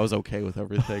wasn't, so I was okay with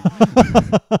everything.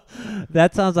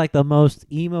 That sounds like the most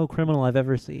emo criminal I've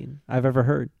ever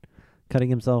heard. Cutting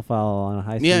himself while on a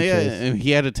high speed chase. And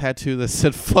he had a tattoo that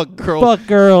said "fuck girl." Fuck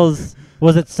girls.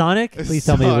 Was it Sonic? Please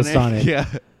tell me it was Sonic. Yeah.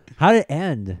 How did it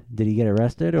end? Did he get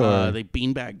arrested or? They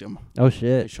beanbagged him. Oh They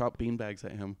shit! shot beanbags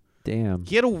at him. Damn.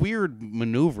 He had a weird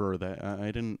maneuver that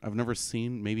I've never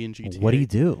seen. Maybe in GTA. What do you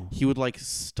do? He would like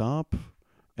stop,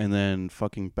 and then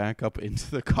fucking back up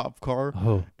into the cop car,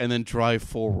 Oh. and then drive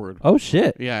forward. Oh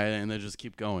shit! Yeah, and then just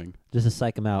keep going. Just to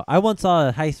psych him out. I once saw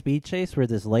a high speed chase where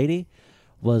this lady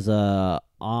was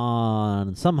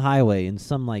on some highway in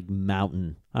some like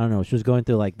mountain. I don't know. She was going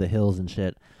through like the hills and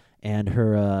shit, and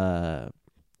her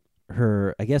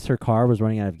I guess her car was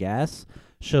running out of gas.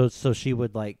 So she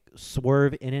would like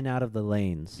swerve in and out of the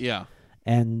lanes. Yeah.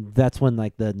 And that's when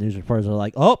like the news reporters are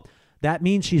like, "Oh, that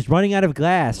means she's running out of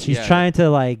gas. She's Yeah. trying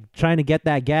to get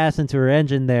that gas into her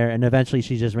engine there, and eventually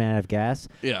she just ran out of gas.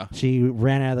 Yeah. She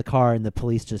ran out of the car, and the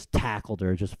police just tackled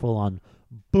her, just full on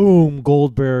boom,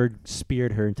 Goldberg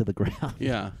speared her into the ground.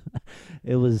 Yeah.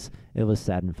 It was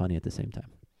sad and funny at the same time.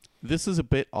 This is a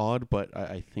bit odd, but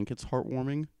I think it's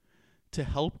heartwarming. To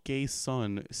help gay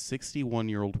son,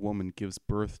 61-year-old woman gives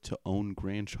birth to own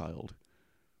grandchild.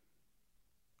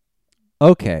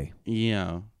 Okay,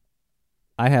 Yeah.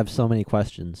 I have so many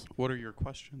questions. What are your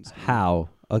questions? How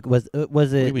was What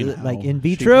do it you mean like how? in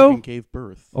She vitro, fucking gave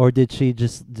birth. or did she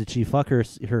fuck her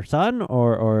son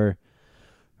or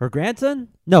her grandson?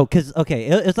 No, because okay,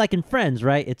 it's like in Friends,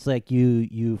 right? It's like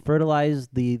you fertilize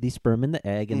the sperm in the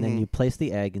egg, and then Mhm. you place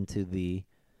the egg into the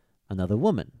another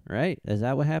woman, right? Is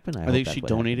that what happened? I think she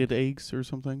donated eggs or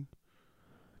something.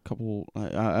 Couple,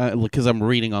 because I'm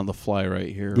reading on the fly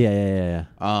right here. Yeah.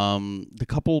 The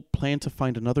couple planned to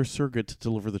find another surrogate to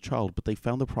deliver the child, but they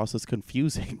found the process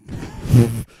confusing.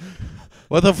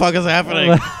 What the fuck is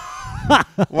happening?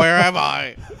 Where am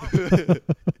I?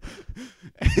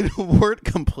 And weren't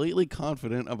completely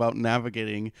confident about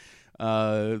navigating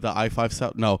the I-5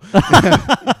 South. No,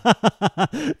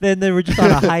 Then they were just on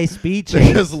a high speed they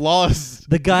chase. just lost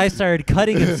The guy started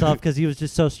cutting himself because he was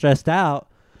just so stressed out.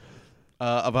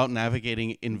 about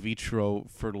navigating in vitro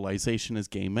fertilization as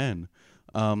gay men.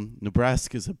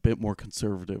 Nebraska is a bit more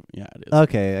conservative. Yeah, it is.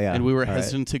 Okay, yeah. And we were all right.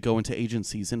 hesitant to go into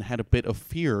agencies and had a bit of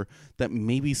fear that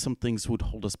maybe some things would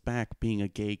hold us back being a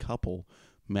gay couple,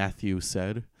 Matthew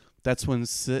said. That's when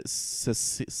Cecile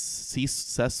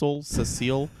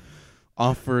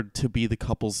offered to be the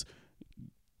couple's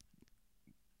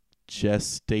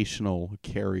gestational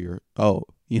carrier. Oh,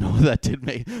 that did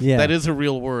make... Yeah. That is a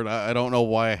real word. I don't know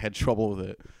why I had trouble with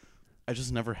it. I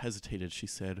just never hesitated, she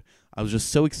said. I was just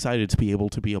so excited to be able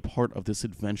to be a part of this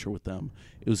adventure with them.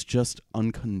 It was just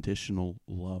unconditional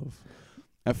love.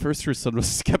 At first, her son was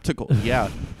skeptical. Yeah.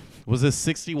 Was a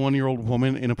 61-year-old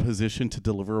woman in a position to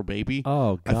deliver a baby?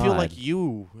 Oh, God. I feel like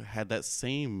you had that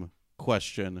same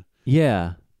question.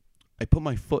 Yeah. I put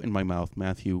my foot in my mouth,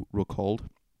 Matthew recalled.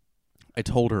 I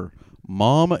told her,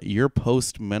 Mom, you're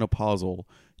postmenopausal.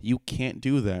 You can't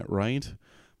do that, right?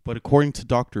 But according to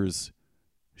doctors,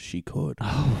 she could.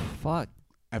 Oh, fuck.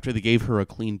 After they gave her a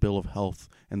clean bill of health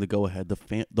and the go-ahead,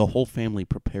 the whole family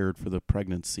prepared for the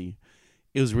pregnancy.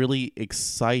 It was really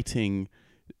exciting.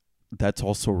 That's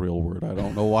also a real word. I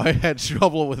don't know why I had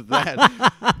trouble with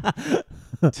that.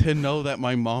 To know that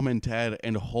my mom and dad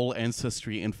and whole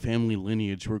ancestry and family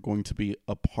lineage were going to be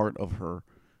a part of her.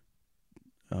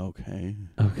 Okay.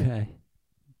 Okay.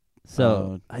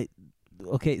 So,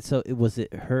 so was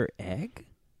it her egg?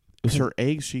 It was her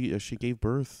egg. She gave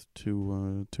birth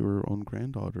to her own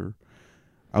granddaughter.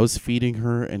 I was feeding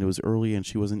her, and it was early, and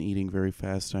she wasn't eating very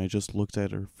fast. And I just looked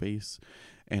at her face,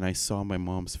 and I saw my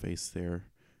mom's face there.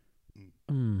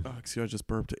 Mm. Oh, excuse me, I just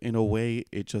burped. In a way,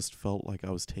 it just felt like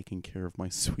I was taking care of my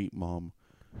sweet mom.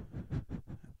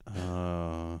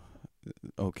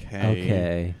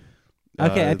 Okay.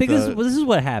 Okay, I think this is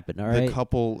what happened, all right? The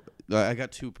couple... I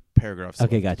got two paragraphs.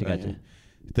 Okay, left. gotcha.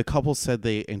 The couple said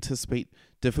they anticipate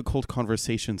difficult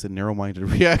conversations and narrow-minded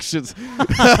reactions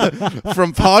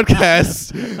from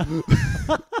podcasts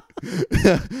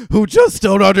who just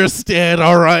don't understand,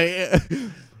 all right?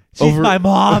 She's my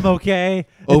mom, okay?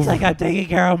 It's Over- like I'm taking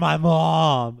care of my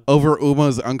mom. Over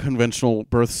Uma's unconventional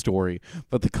birth story,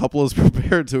 but the couple is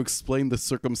prepared to explain the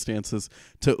circumstances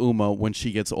to Uma when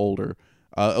she gets older.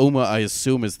 Uma, I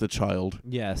assume, is the child,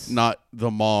 Yes. not the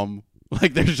mom.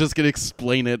 Like, they're just going to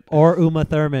explain it. Or Uma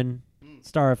Thurman,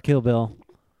 star of Kill Bill.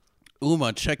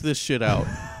 Uma, check this shit out.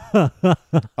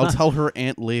 I'll tell her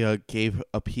Aunt Leah gave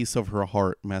a piece of her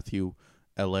heart, Matthew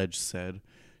Eledge said.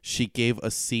 She gave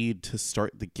a seed to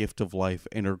start the gift of life,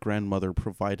 and her grandmother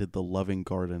provided the loving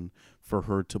garden for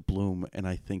her to bloom, and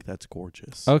I think that's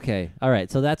gorgeous. Okay, all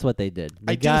right, so that's what they did.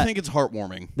 I do think it's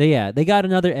heartwarming. They got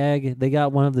another egg. They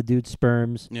got one of the dude's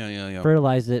sperms, Yeah.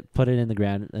 fertilized it, put it in the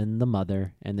ground, and the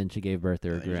mother, and then she gave birth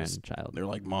to her grandchild. They're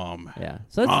like, Mom. Yeah,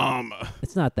 so Mom.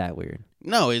 it's not that weird.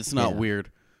 No, it's not Yeah. weird.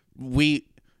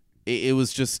 It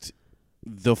was just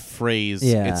the phrase,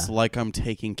 Yeah. it's like I'm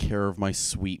taking care of my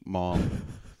sweet mom.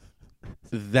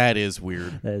 That is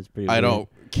weird. That is pretty I weird. don't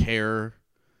care.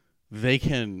 They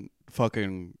can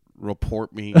fucking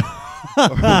report me. They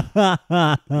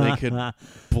could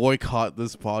boycott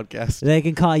this podcast. They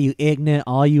can call you ignorant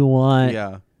all you want.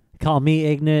 Yeah. Call me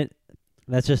ignorant.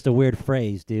 That's just a weird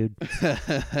phrase, dude.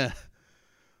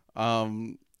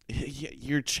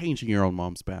 You're changing your own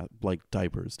mom's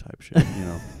diapers type shit,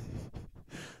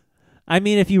 I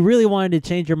mean, if you really wanted to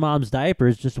change your mom's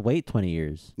diapers, just wait 20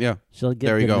 years. Yeah. She'll get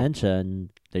There you go. dementia, and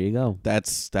there you go.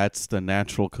 That's the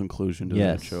natural conclusion to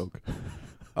Yes. that joke.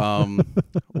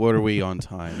 What are we on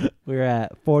time? We're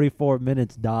at 44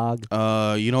 minutes, dog.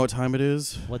 You know what time it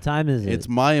is? What time is it? It's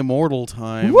My Immortal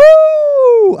time.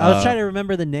 Woo! I was trying to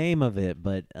remember the name of it,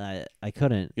 but I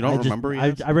couldn't. You don't remember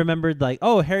yet? I remembered like,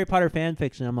 Harry Potter fan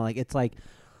fiction. I'm like, it's like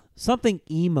something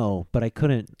emo, but I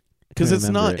couldn't. Because it's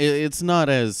remember not it's not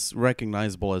as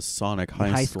recognizable as Sonic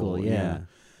High School. Yeah.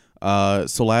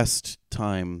 So last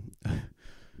time,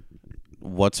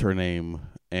 what's her name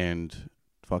and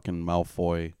fucking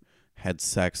Malfoy had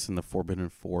sex in the Forbidden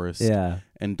Forest. Yeah.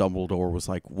 And Dumbledore was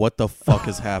like, "What the fuck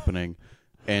is happening?"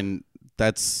 And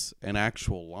that's an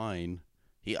actual line.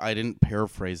 I didn't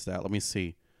paraphrase that. Let me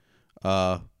see.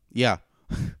 Yeah.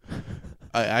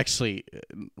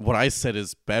 What I said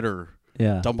is better.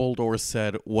 Yeah. Dumbledore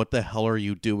said, "What the hell are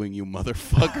you doing, you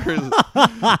motherfuckers?"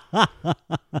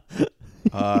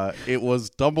 It was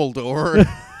Dumbledore.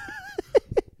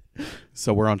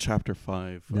 So we're on chapter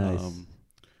 5. Nice.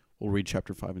 We'll read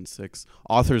chapter 5 and 6.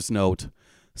 Author's note: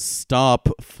 stop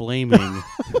flaming.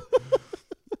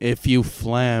 If you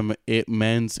flam, it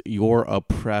means you're a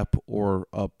prep or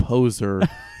a poser.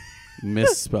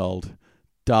 Misspelled.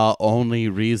 The only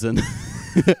reason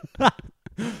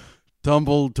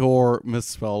Dumbledore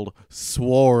misspelled,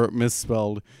 swore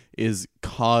misspelled, is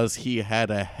cause he had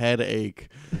a headache.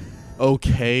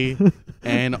 Okay.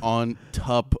 And on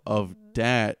top of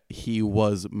that, he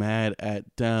was mad at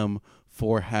them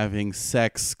for having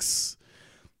sex.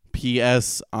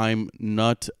 P.S. I'm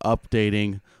not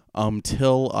updating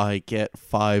until I get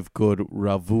 5 good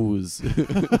reviews. That's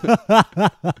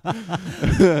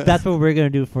what we're gonna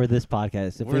do for this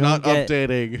podcast. If We're not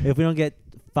updating. If we don't get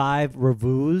 5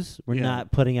 reviews, we're Yeah.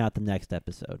 not putting out the next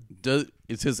episode.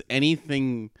 It says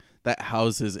anything that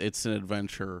houses It's an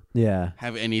Adventure Yeah.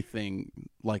 have anything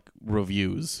like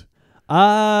reviews.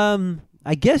 I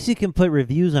guess you can put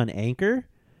reviews on Anchor,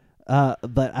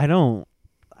 but I don't.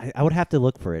 I would have to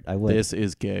look for it. I would. This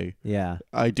is gay. Yeah.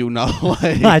 I do not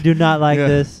like. I do not like Yeah.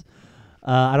 this.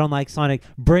 I don't like Sonic.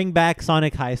 Bring back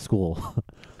Sonic High School.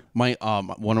 My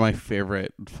one of my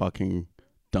favorite fucking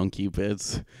donkey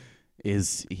bits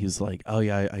is he's like, "Oh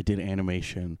yeah, I did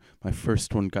animation. My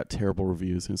first one got terrible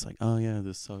reviews." And it's like, "Oh yeah,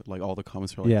 this sucks." Like all the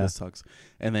comments are like, Yeah. "This sucks."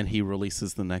 And then he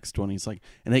releases the next one. He's like,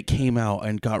 "And it came out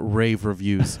and got rave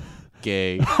reviews."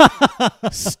 Gay.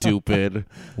 Stupid.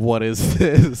 What is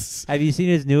this? Have you seen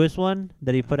his newest one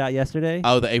that he put out yesterday?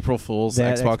 Oh, the April Fool's The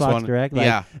Xbox one. Direct. Like,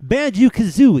 yeah.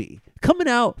 Banjo-Kazooie coming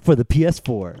out for the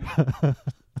PS4.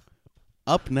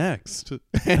 Up next.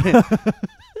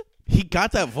 He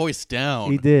got that voice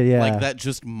down. He did, yeah. Like that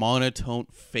just monotone,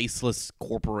 faceless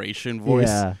corporation voice.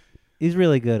 Yeah. He's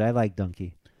really good. I like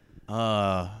Donkey.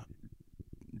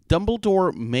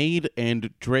 Dumbledore made and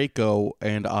Draco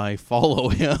and I follow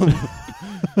him.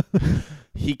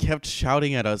 He kept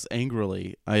shouting at us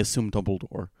angrily. I assume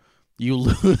Dumbledore. You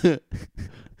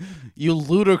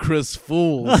ludicrous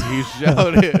fools, he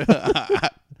shouted.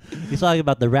 He's talking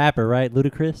about the rapper, right?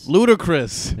 Ludacris?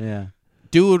 Ludicrous. Yeah.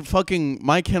 Dude, fucking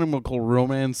My Chemical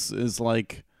Romance is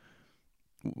like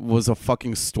was a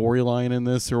fucking storyline in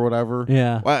this or whatever.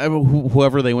 Yeah.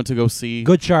 Whoever they went to go see.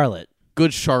 Good Charlotte.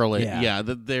 Good Charlotte. Yeah.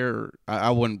 Yeah,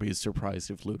 I wouldn't be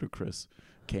surprised if Ludacris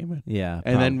came in. Yeah.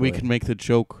 And then we probably. can make the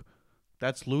joke.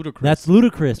 That's Ludacris. That's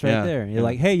Ludacris right Yeah, there. You're yeah.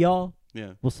 like, hey, y'all,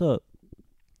 Yeah. what's up?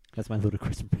 That's my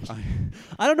Ludacris impression.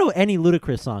 I don't know any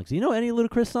Ludacris songs. Do you know any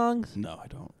Ludacris songs? No, I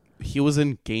don't. He was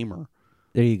in Gamer.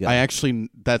 There you go.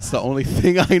 That's the only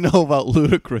thing I know about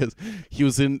Ludacris. He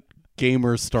was in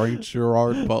Gamer starring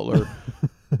Gerard Butler.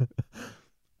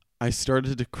 I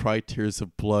started to cry tears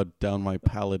of blood down my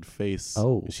pallid face.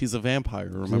 Oh. She's a vampire,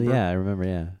 So, remember? yeah, I remember,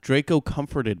 yeah. Draco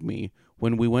comforted me.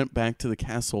 When we went back to the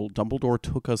castle, Dumbledore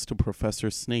took us to Professor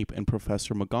Snape and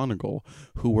Professor McGonagall,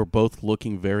 who were both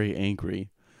looking very angry.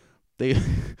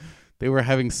 They were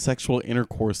having sexual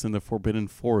intercourse in the Forbidden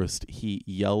Forest, he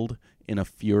yelled in a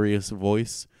furious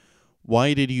voice.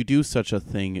 Why did you do such a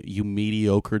thing, you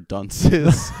mediocre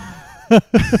dunces?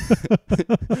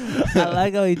 I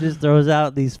like how he just throws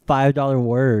out these $5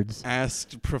 words.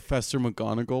 Asked Professor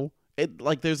McGonagall.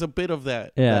 There's a bit of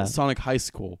that, Yeah. that Sonic High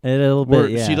School. A little Where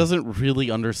bit, yeah. she doesn't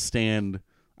really understand.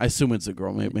 I assume it's a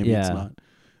girl. Maybe it's Yeah.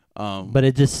 not. But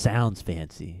it just sounds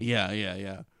fancy.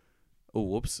 Yeah. Oh,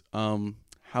 whoops.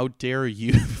 How dare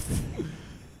you?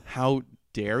 How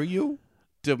dare you?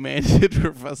 Demanded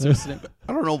Professor Snape.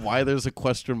 I don't know why there's a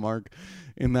question mark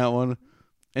in that one.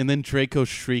 And then Draco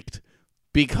shrieked,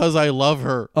 "Because I love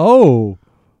her." Oh.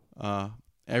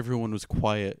 Everyone was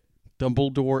quiet.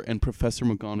 Dumbledore and Professor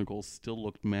McGonagall still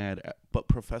looked mad, but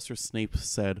Professor Snape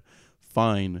said,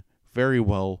 "Fine, very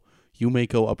well. You may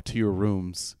go up to your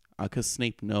rooms. because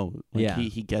Snape knows. Like, Yeah.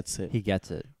 he gets it. He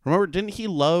gets it. Remember, didn't he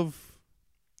love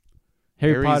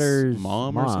Harry Harry's Potter's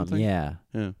mom or something? Yeah.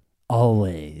 Yeah.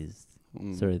 Always.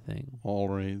 Mm. Sort of thing.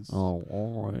 Always. Oh,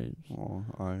 always. Oh,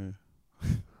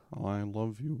 I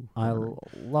love you. I Harry.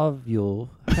 love you,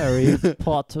 Harry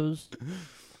Potter's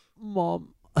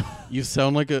mom. You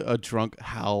sound like a drunk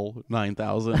Hal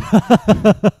 9000.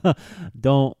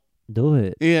 Don't do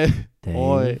it, Yeah. Dave.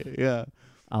 Boy, yeah.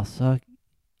 I'll suck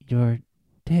your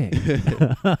dick.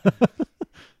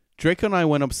 Draco and I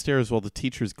went upstairs while the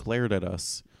teachers glared at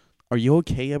us. Are you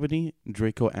okay, Ebony?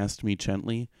 Draco asked me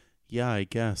gently. Yeah, I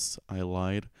guess, I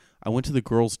lied. I went to the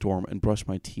girls' dorm and brushed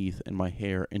my teeth and my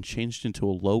hair and changed into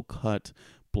a low-cut,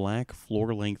 black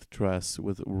floor-length dress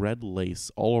with red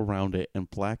lace all around it and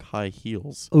black high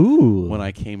heels Ooh. when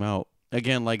I came out.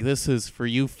 Again, like, this is for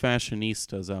you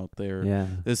fashionistas out there. Yeah.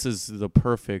 This is the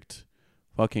perfect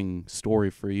fucking story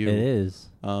for you. It is.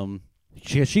 Um,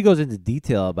 She goes into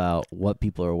detail about what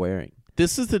people are wearing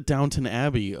this is the Downton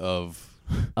Abbey of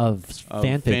of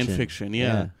fan fiction. fiction,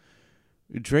 yeah.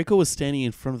 Draco was standing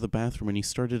in front of the bathroom and he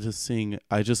started to sing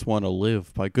I Just Want to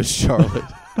Live by Good Charlotte.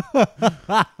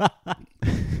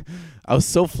 I was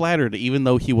so flattered, even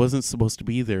though he wasn't supposed to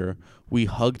be there. We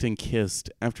hugged and kissed.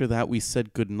 After that, we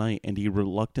said goodnight, and he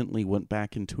reluctantly went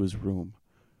back into his room.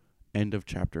 End of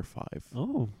chapter 5.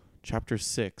 Oh. Chapter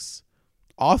 6.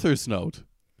 Author's note.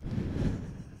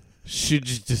 Should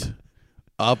just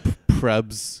up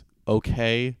prebs,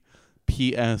 okay?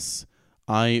 P.S.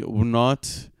 I will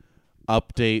not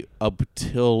update up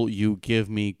till you give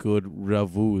me good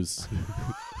reviews.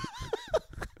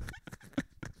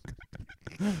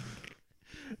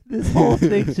 This whole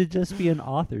thing should just be an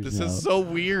author's This note. is so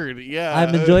weird. Yeah.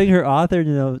 I'm enjoying her author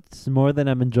notes more than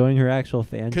I'm enjoying her actual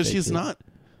fan because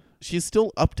she's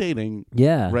still updating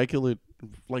Yeah.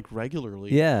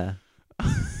 regularly. Yeah.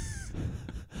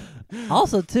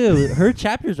 Also, too, her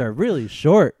chapters are really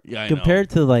short Yeah, I know. compared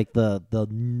to like the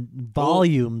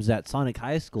volumes at Sonic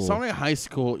High School. Sonic High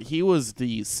School, he was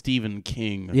the Stephen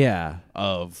King Yeah,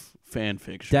 of fan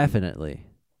fiction. definitely.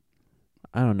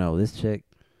 I don't know this chick.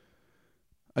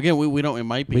 Again, we don't. It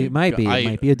might be. It might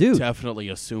be a dude. Definitely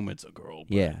assume it's a girl.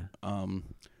 But, Yeah,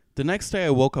 The next day, I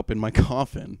woke up in my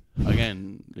coffin.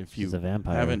 Again, if you she's a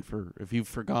vampire. if you've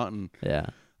forgotten, Yeah.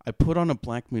 I put on a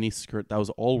black mini skirt that was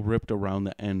all ripped around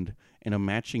the end and a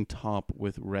matching top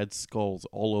with red skulls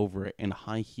all over it and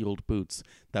high-heeled boots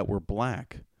that were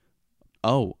black.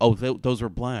 Those were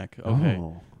black. Okay.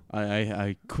 Oh.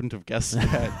 I couldn't have guessed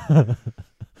that.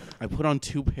 I put on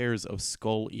 2 pairs of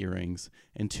skull earrings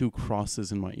and 2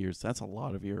 crosses in my ears. That's a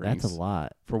lot of earrings. That's a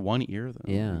lot. For one ear,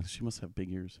 though. Yeah. Like, she must have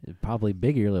big ears. Probably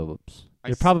big earlobes. I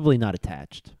They're s- probably not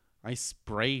attached. I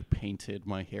spray painted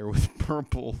my hair with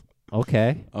purple.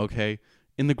 Okay. Okay.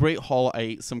 In the Great Hall, I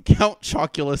ate some Count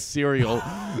Chocula cereal.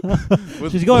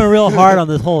 She's going real hard on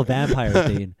this whole vampire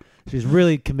thing. She's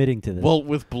really committing to this. Well,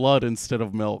 with blood instead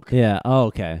of milk. Yeah. Oh,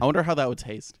 okay. I wonder how that would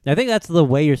taste. I think that's the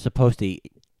way you're supposed to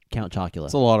eat Count Chocula.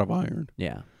 It's a lot of iron.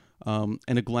 Yeah. And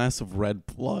a glass of red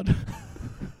blood.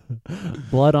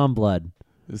 Blood on blood.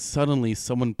 Suddenly,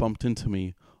 someone bumped into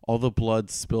me. All the blood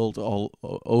spilled all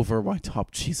over my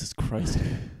top. Jesus Christ.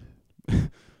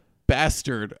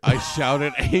 Bastard, I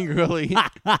shouted angrily.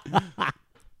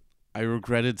 I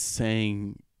regretted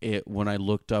saying it when I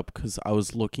looked up because I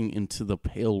was looking into the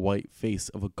pale white face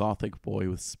of a gothic boy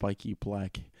with spiky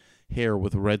black hair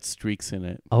with red streaks in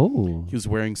it. Oh. He was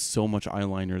wearing so much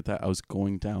eyeliner that I was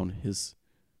going down his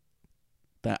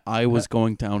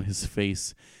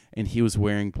face, and he was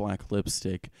wearing black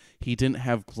lipstick. He didn't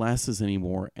have glasses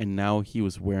anymore, and now he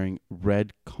was wearing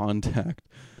red contact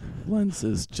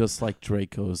lenses just like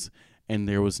Draco's, and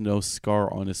there was no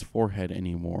scar on his forehead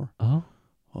anymore. Oh.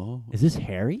 Oh. Is this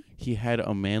Harry? He had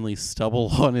a manly stubble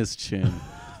on his chin.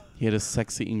 He had a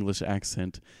sexy English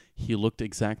accent. He looked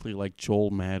exactly like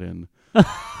Joel Madden.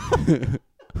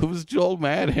 Who's Joel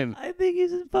Madden? I think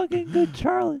he's in fucking Good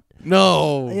Charlotte.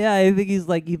 No. Yeah, I think he's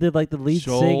like either like the lead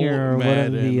Joel singer or one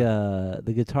of Madden.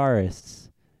 the guitarists.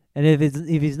 And if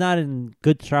he's not in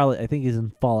Good Charlotte, I think he's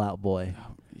in Fallout Boy.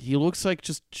 He looks like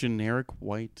just generic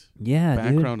white Yeah,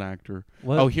 background actor.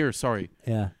 What? Oh, here, sorry.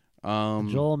 Yeah. Um,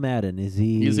 Joel Madden, is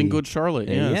he? He's in Good Charlotte.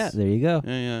 Yeah, Yes. there you go.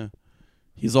 Yeah.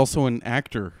 He's also an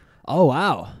actor Oh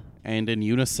wow. and in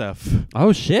UNICEF.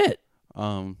 Oh shit.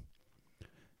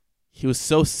 He was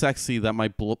so sexy that my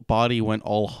body went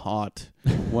all hot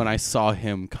when I saw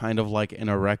him, kind of like an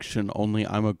erection, only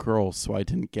I'm a girl, so I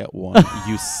didn't get one.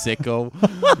 You sicko.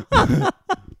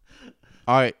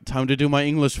 All right, time to do my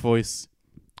English voice.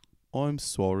 Oh, I'm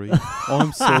sorry. Oh,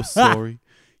 I'm so sorry,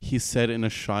 he said in a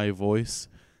shy voice.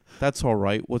 That's all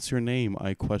right. What's your name?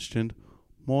 I questioned.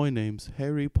 My name's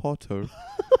Harry Potter.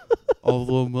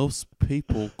 Although most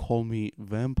people call me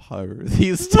vampire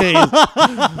these days.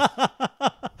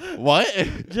 What?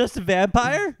 Just a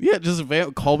vampire? Yeah, just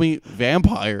call me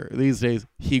vampire these days.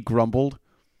 He grumbled.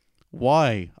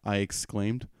 Why? I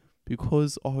exclaimed.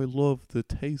 Because I love the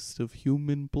taste of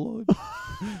human blood.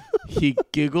 He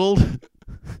giggled.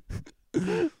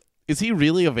 Is he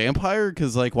really a vampire?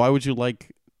 Because, like, why would you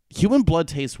like... Human blood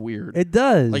tastes weird. It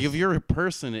does. Like, if you're a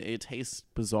person, it tastes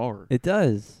bizarre. It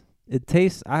does. It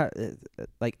tastes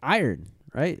like iron,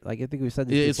 right? Like I think we said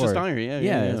this It's before. just iron, yeah.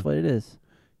 Yeah, that's what it is.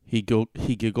 He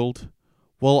giggled.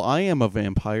 Well, I am a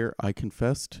vampire, I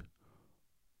confessed.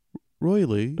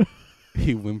 Royally,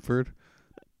 he whimpered.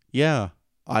 Yeah,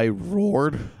 I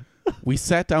roared. We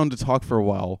sat down to talk for a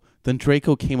while. Then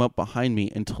Draco came up behind me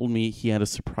and told me he had a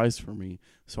surprise for me,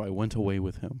 so I went away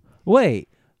with him. Wait,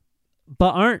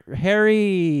 but aren't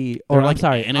Harry or They're I'm like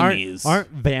sorry, enemies. Aren't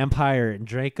vampire and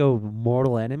Draco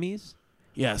mortal enemies?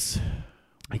 Yes.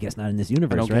 I guess not in this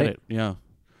universe, I don't right? get it. Yeah.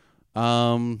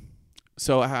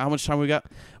 So how much time we got?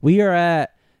 We are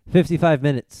at 55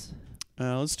 minutes.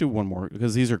 Let's do one more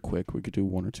because these are quick. We could do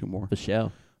one or two more. The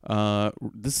show.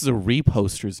 This is a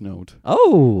reposter's note.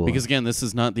 Oh, Because again, this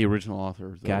is not the original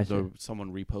author. Gotcha.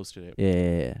 Someone reposted it.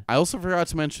 yeah. I also forgot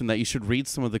to mention that you should read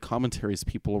some of the commentaries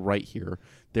people write here.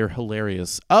 They're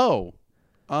hilarious. Oh,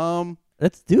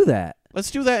 Let's do that.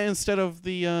 let's do that instead of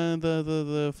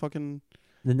the fucking.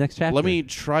 The next chapter. Let me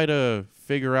try to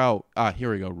figure out.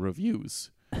 Here we go.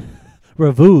 Reviews.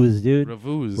 Reviews, dude.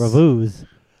 Reviews. Reviews.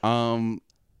 I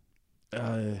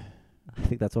I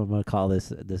think that's what I'm gonna call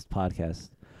this podcast.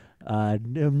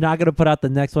 I'm not gonna put out the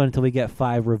next one until we get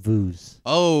 5 reviews.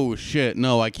 Oh shit!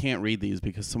 No, I can't read these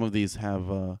because some of these have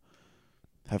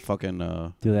fucking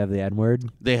Do they have the N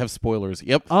word? they have spoilers.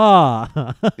 Yep.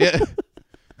 Ah, Yeah.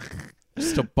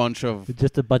 Just a bunch of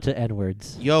just a bunch of N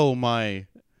words. my.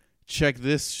 Check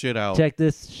this shit out. Check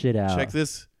this shit out. Check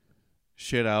this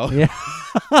shit out. Yeah.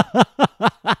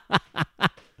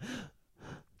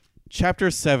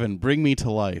 Chapter 7, Bring Me to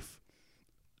Life.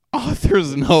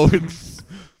 Author's notes.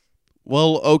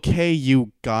 Well, okay,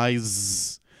 you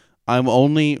guys. I'm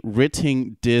only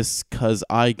writing this 'cause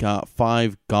I got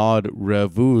 5 God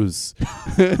reviews.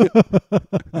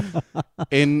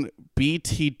 In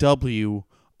BTW,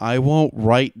 I won't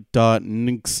write the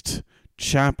next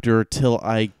chapter till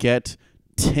I get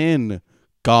 10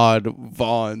 God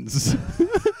Vons.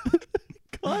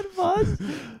 God, Vons.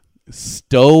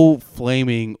 Stow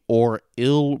flaming or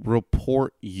ill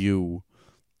report you.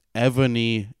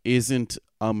 Ebony isn't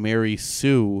a Mary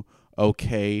Sue,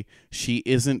 okay? She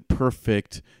isn't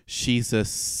perfect. She's a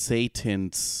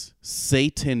Satan's.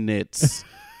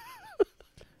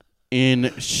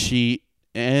 And she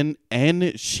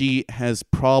has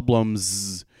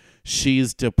problems.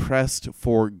 She's depressed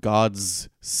for God's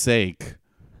sake.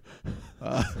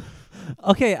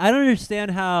 Okay, I don't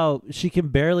understand how she can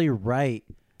barely write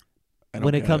I don't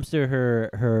when it get comes to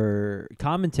her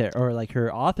commentary or like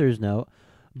her author's note,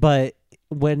 but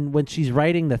when she's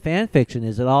writing the fan fiction,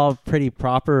 is it all pretty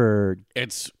proper? Or...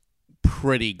 It's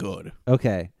pretty good.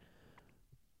 Okay,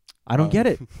 I don't get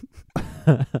it.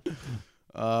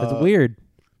 That's weird.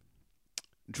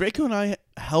 Draco and I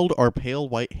held our pale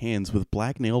white hands with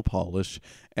black nail polish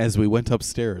as we went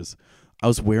upstairs. I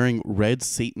was wearing red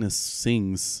Satanist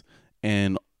sings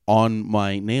and on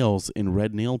my nails in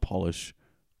red nail polish.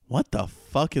 What the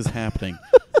fuck is happening?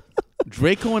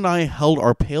 Draco and I held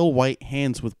our pale white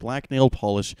hands with black nail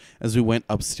polish as we went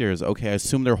upstairs. Okay, I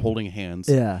assume they're holding hands.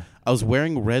 Yeah. I was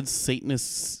wearing red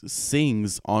Satanist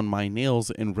sings on my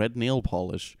nails in red nail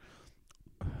polish.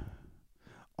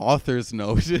 Author's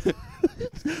note.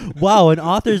 Wow, an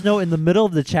author's note in the middle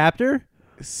of the chapter?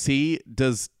 See,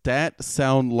 does that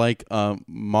sound like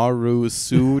Maru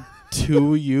Su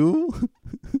to you?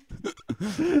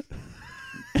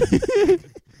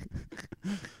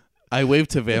 I waved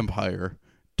to Vampire.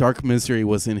 Dark misery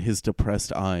was in his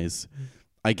depressed eyes.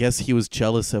 I guess he was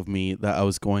jealous of me that I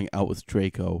was going out with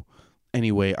Draco.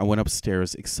 Anyway, I went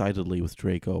upstairs excitedly with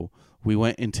Draco. We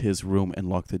went into his room and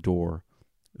locked the door.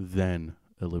 Then,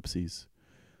 ellipses,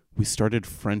 we started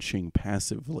Frenching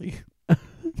passively.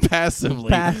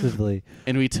 Passively.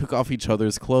 And we took off each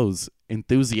other's clothes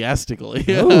enthusiastically.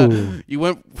 Ooh. You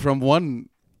went from one,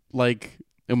 like,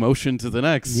 emotion to the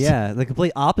next. Yeah, the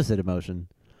complete opposite emotion.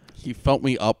 He felt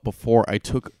me up before I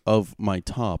took off my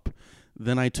top.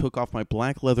 Then I took off my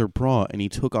black leather bra and he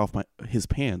took off his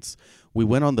pants. We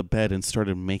went on the bed and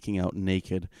started making out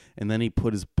naked. And then he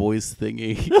put his boy's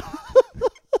thingy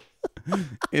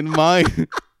in mine.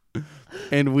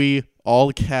 And we,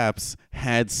 all caps,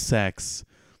 had sex.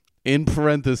 In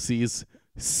parentheses,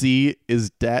 C,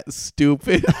 is that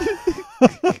stupid?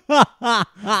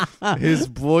 His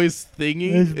voice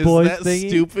thingy. His Is voice that thingy?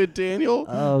 stupid, Daniel?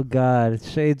 Oh God,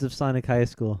 shades of Sonic High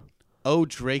School. Oh,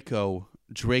 Draco.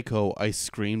 Draco, I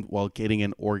screamed while getting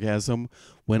an orgasm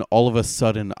when all of a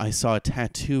sudden I saw a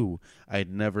tattoo I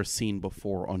had never seen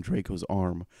before on Draco's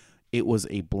arm. It was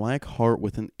a black heart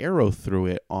with an arrow through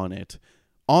it on it.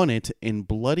 On it, in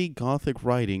bloody gothic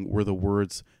writing, were the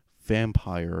words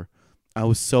vampire. I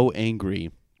was so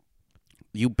angry.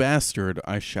 You bastard,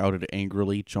 I shouted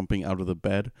angrily, jumping out of the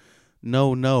bed.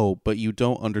 No, but you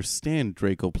don't understand,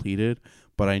 Draco pleaded,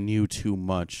 but I knew too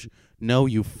much. No,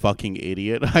 you fucking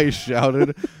idiot, I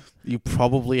shouted. You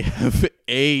probably have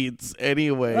AIDS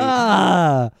anyway.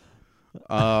 Ah!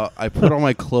 I put on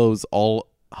my clothes all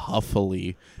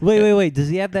huffily. Wait. Does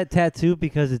he have that tattoo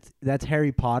because that's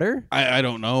Harry Potter? I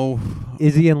don't know.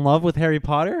 Is he in love with Harry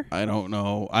Potter? I don't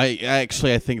know. I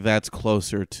think that's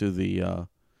closer to the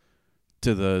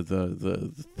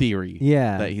theory.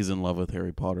 Yeah. That he's in love with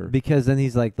Harry Potter. Because then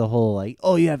he's like the whole like,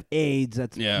 oh, you have AIDS.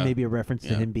 That's Yeah. maybe a reference to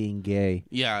Yeah. him being gay.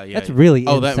 Yeah. That's really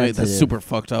that's insensitive. super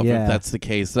fucked up Yeah. if that's the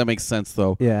case. That makes sense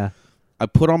though. Yeah. I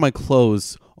put on my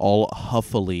clothes all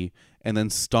huffily and then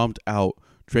stomped out.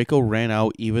 Draco ran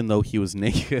out even though he was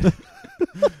naked.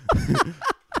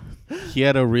 He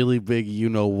had a really big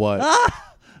you-know-what,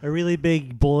 A really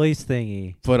big boys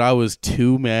thingy. but I was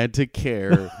too mad to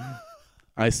care.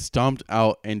 I stomped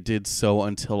out and did so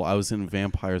until I was in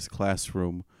Vampire's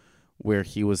classroom, where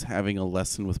he was having a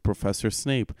lesson with Professor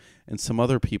Snape and some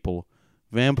other people.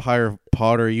 Vampire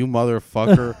Potter, you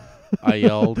motherfucker, I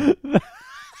yelled.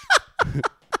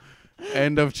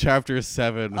 End of chapter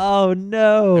 7. Oh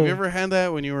no. Have you ever had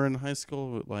that when you were in high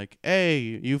school? Like,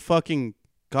 hey, you fucking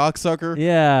cocksucker.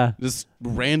 Yeah. This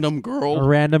random girl. A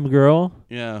random girl.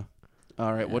 Yeah.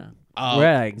 All right. What? We're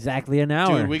at exactly an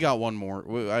hour. Dude, we got one more.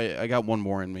 I got one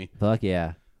more in me. Fuck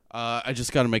yeah. I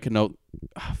just got to make a note.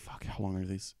 Fuck. How long are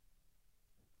these?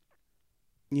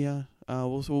 Yeah.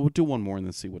 We'll do one more and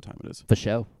then see what time it is. For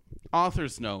show.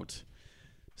 Author's note.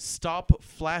 Stop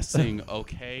flassing,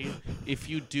 okay? If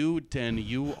you do, then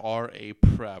you are a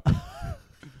prep.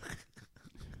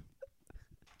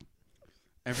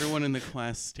 Everyone in the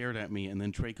class stared at me, and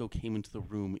then Draco came into the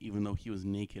room, even though he was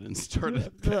naked, and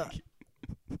started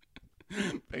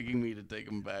begging me to take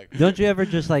him back. Don't you ever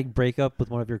just like break up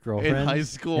with one of your girlfriends In high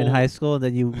school. In high school, and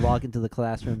then you walk into the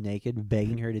classroom naked,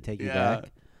 begging her to take you back.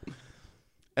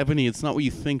 Ebony, it's not what you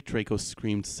think, Draco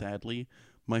screamed sadly.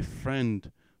 My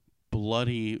friend,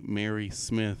 Bloody Mary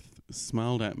Smith,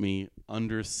 smiled at me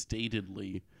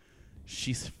understatedly.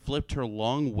 She flipped her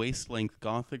long waist-length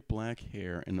gothic black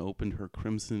hair and opened her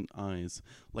crimson eyes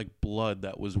like blood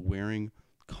that was wearing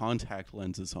contact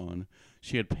lenses on.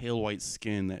 She had pale white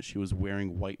skin that she was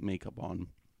wearing white makeup on.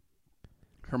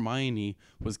 Hermione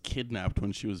was kidnapped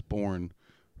when she was born.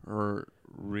 Her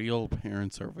real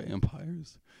parents are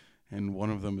vampires, and one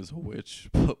of them is a witch.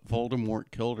 But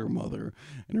Voldemort killed her mother,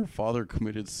 and her father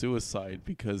committed suicide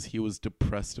because he was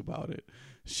depressed about it.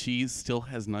 She still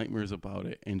has nightmares about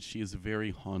it, and she is very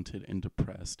haunted and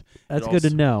depressed. That's good to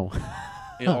know.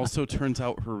 It also turns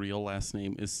out her real last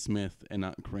name is Smith and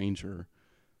not Granger.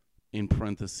 In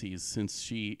parentheses, since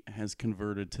she has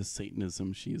converted to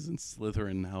Satanism, she is in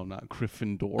Slytherin now, not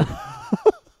Gryffindor.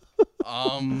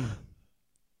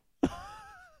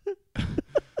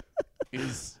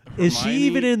 Is she Hermione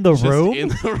even in the just room? in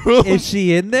the room? Is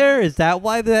she in there? Is that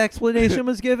why the explanation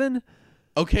was given?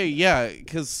 Okay, yeah,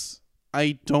 because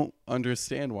I don't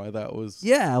understand why that was.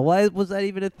 Yeah, why was that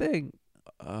even a thing?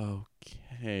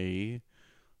 Okay.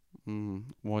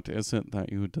 What is it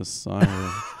that you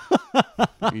desire?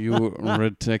 You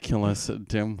ridiculous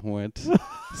dimwit.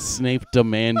 Snape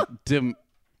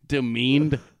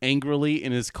demeaned angrily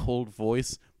in his cold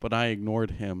voice, but I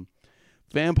ignored him.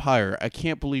 Vampire, I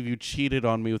can't believe you cheated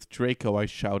on me with Draco, I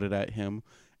shouted at him.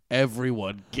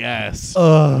 Everyone gasped.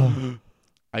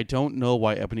 I don't know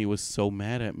why Ebony was so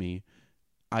mad at me.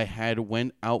 I had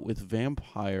went out with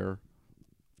Vampire,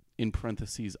 in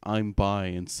parentheses, I'm bi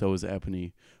and so is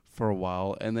Ebony, for a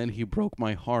while, and then he broke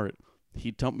my heart.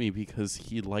 He dumped me because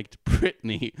he liked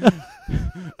Brittany.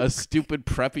 A stupid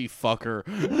preppy fucker.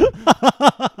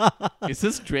 Is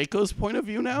this Draco's point of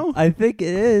view now? I think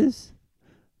it is.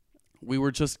 We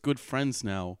were just good friends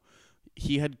now.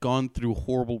 He had gone through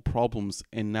horrible problems,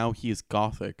 and now he is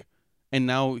gothic. And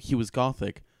now he was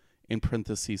gothic, in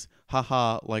parentheses.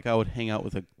 Haha, like I would hang out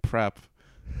with a prep.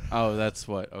 Oh, that's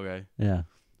what, okay. Yeah.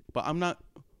 But I'm not,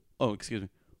 oh, excuse me.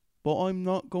 But I'm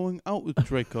not going out with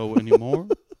Draco anymore,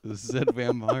 said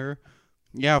Vampire.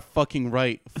 Yeah, fucking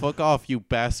right. Fuck off, you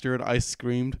bastard, I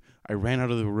screamed. I ran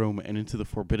out of the room and into the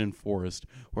forbidden forest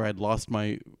where I'd lost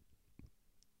my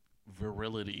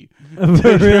virility.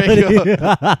 Virility.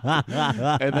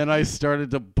 And then I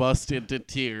started to bust into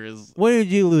tears. When did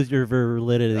you lose your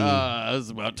virility? I was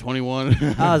about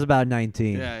 21. I was about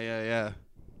 19. Yeah.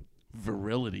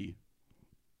 Virility.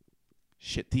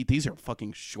 Shit, these are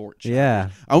fucking short chapters. Yeah.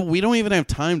 We don't even have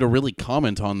time to really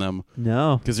comment on them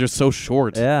No. because they're so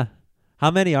short. Yeah.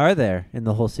 How many are there in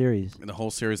the whole series? In the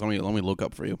whole series, let me look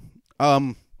up for you.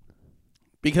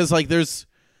 Because like there's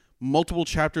multiple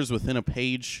chapters within a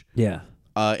page. Yeah.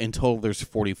 In total, there's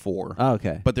 44. Oh,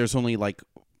 okay. But there's only like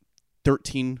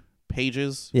 13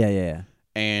 pages. Yeah.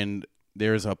 And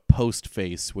there's a post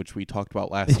face, which we talked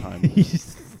about last time.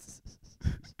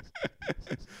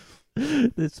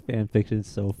 This fan fiction is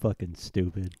so fucking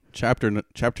stupid. Chapter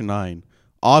 9.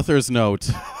 Author's note.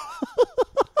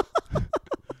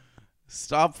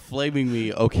 Stop flaming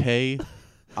me, okay?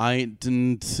 I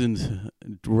didn't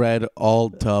read all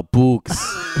the books.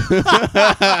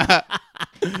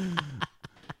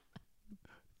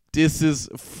 This is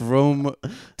from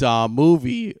the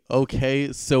movie,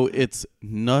 okay? So it's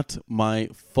not my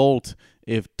fault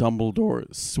if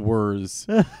Dumbledore swears.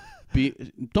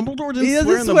 Dumbledore He didn't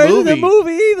doesn't swear in the movie. in the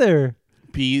movie either.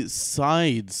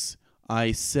 Besides,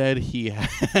 I said he had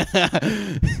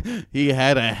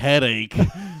a headache.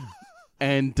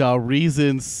 And the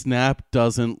reason Snap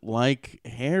doesn't like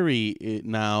Harry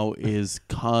now is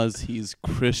 'cause he's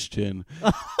Christian.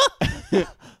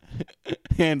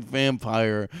 And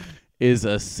Vampire is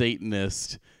a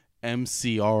Satanist.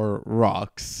 MCR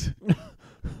rocks.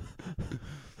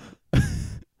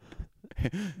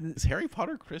 Is Harry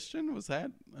Potter Christian? Was that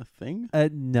a thing?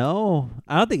 No.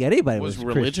 I don't think anybody was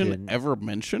religion Christian. ever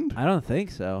mentioned? I don't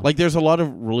think so. Like, there's a lot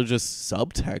of religious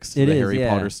subtext to It the is, Harry yeah.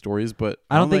 Potter stories, but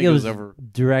I don't think it was ever.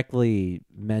 directly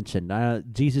mentioned.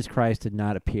 Jesus Christ did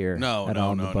not appear at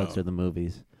all in the books or the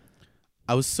movies.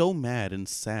 I was so mad and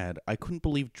sad, I couldn't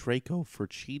believe Draco for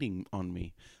cheating on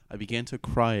me. I began to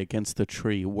cry against the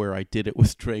tree where I did it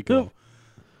with Draco.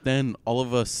 Then, all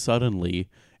of a suddenly,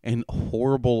 an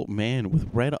horrible man with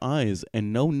red eyes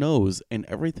and no nose, and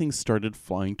everything started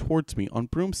flying towards me on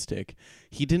broomstick.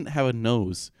 He didn't have a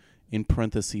nose, in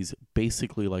parentheses,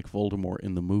 basically like Voldemort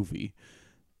in the movie,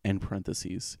 end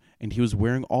parentheses. And he was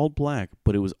wearing all black,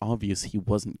 but it was obvious he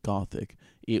wasn't gothic.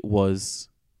 It was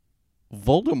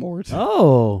Voldemort.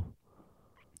 Oh.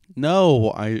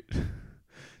 No, I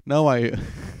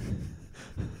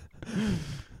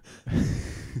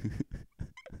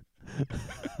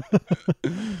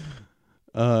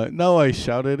no, I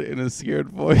shouted in a scared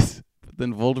voice. But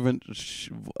then Voldemort,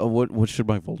 what should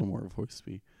my Voldemort voice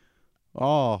be?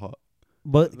 Oh,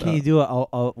 But can you do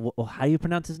how do you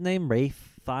pronounce his name?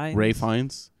 Ralph Fiennes? Ray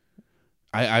Fiennes.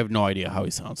 I have no idea how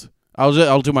he sounds.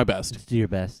 I'll do my best. Just do your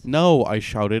best. No, I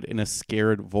shouted in a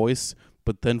scared voice,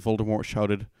 but then Voldemort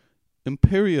shouted,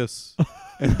 Imperious,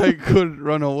 and I couldn't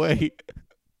run away.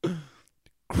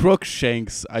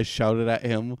 Crookshanks, I shouted at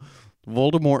him.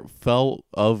 Voldemort fell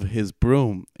of his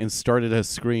broom and started to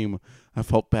scream. I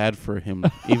felt bad for him,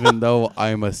 even though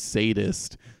I'm a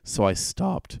sadist, so I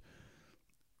stopped.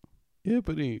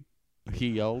 Ebony, he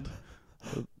yelled,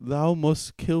 thou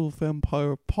must kill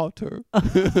Vampire Potter.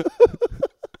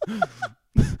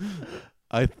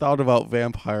 I thought about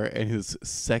Vampire and his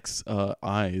sex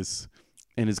eyes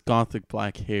and his gothic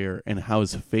black hair and how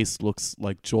his face looks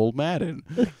like Joel Madden.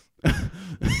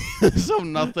 So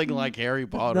nothing like Harry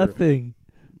Potter. Nothing.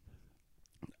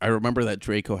 I remember that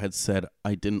Draco had said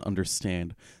I didn't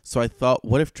understand. So I thought,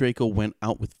 what if Draco went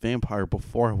out with Vampire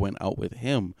before I went out with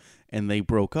him and they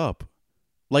broke up?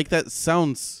 Like, that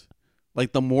sounds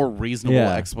like the more reasonable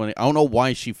explanation. I don't know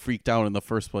why she freaked out in the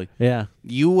first place. Yeah.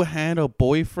 You had a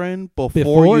boyfriend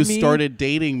before you started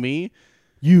dating me?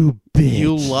 You bitch.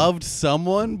 You loved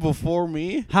someone before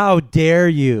me? How dare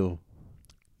you?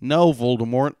 No,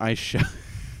 Voldemort, I shouted.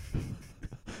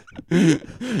 No,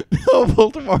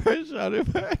 Voldemort, I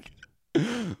shouted back.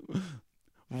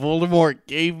 Voldemort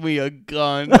gave me a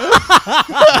gun.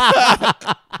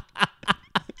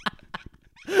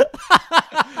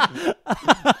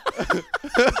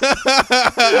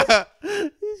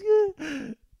 He's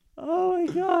good. Oh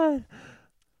my god.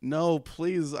 No,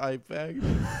 please, I beg.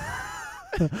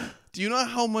 Do you know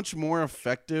how much more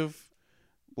effective,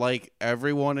 like,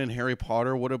 everyone in Harry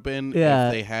Potter would have been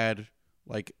if they had,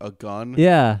 like, a gun?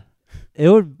 Yeah. It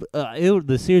would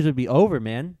the series would be over,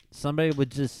 man. Somebody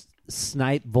would just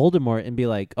snipe Voldemort and be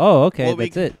like, "Oh, okay,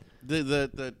 that's it."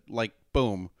 The like,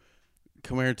 boom,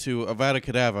 compared to Avada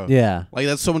Kedavra. Yeah. Like,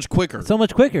 that's so much quicker. So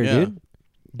much quicker, Yeah. dude.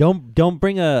 Don't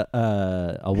bring a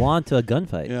wand to a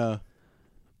gunfight. Yeah.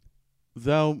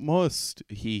 Thou must,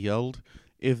 he yelled.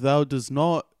 If thou does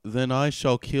not, then I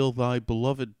shall kill thy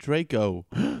beloved Draco.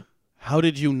 How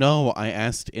did you know? I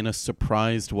asked in a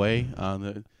surprised way.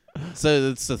 So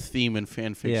it's a theme in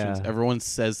fan fictions. Yeah. Everyone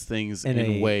says things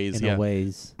in ways. In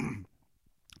ways.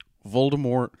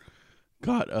 Voldemort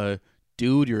got a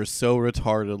dude, you're so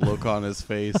retarded look on his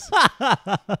face.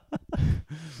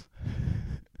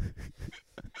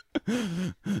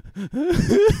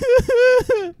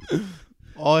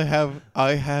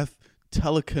 I have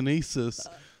telekinesis,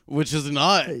 which is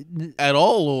not at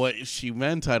all what she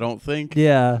meant, I don't think.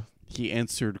 Yeah. He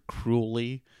answered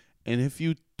cruelly, and if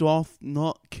you doth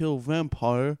not kill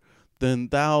vampire, then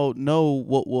thou know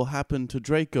what will happen to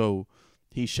Draco,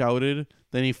 he shouted.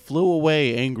 Then he flew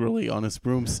away angrily on his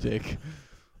broomstick.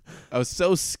 I was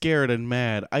so scared and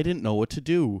mad, I didn't know what to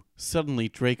do. Suddenly,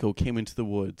 Draco came into the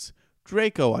woods.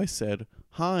 Draco, I said.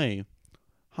 Hi.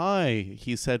 Hi,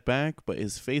 he said back, but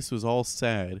his face was all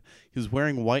sad. He was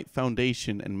wearing white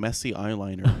foundation and messy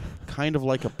eyeliner, kind of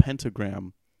like a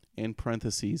pentagram. In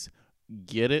parentheses,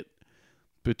 get it?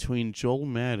 Between Joel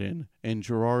Madden and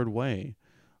Gerard Way.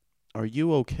 Are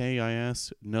you okay? I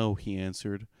asked. No, he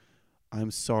answered. I'm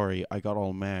sorry I got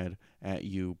all mad at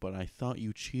you, but I thought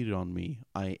you cheated on me.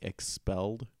 I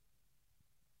expelled.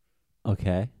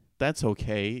 Okay. That's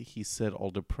okay, he said,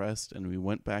 all depressed, and we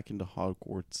went back into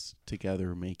Hogwarts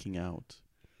together, making out.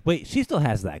 Wait, she still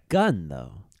has that gun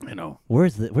though. I know.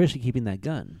 Where's she keeping that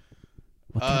gun?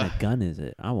 What kind of gun is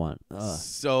it? I want.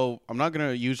 So I'm not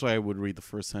gonna. Usually I would read the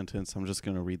first sentence. I'm just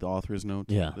gonna read the author's note.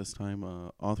 Yeah. This time,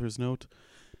 author's note.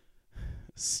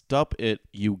 Stop it,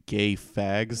 you gay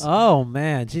fags. Oh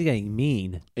man, she's getting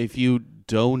mean. If you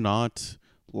do not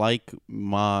like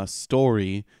my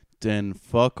story, then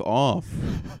fuck off.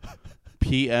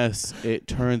 P.S. It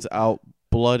turns out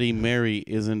Bloody Mary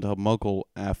isn't a muggle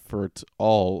after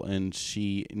all, and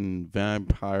she and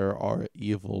vampire are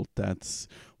evil. That's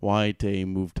why they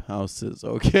moved houses.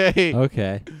 Okay.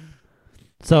 Okay.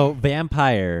 So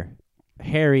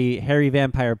Harry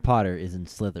Vampire Potter is in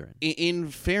Slytherin. In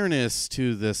fairness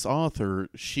to this author,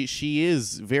 she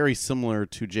is very similar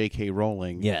to J.K.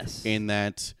 Rowling. Yes. In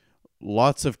that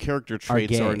lots of character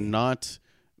traits are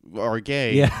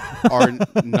gay, Yeah. are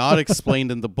not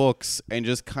explained in the books and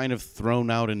just kind of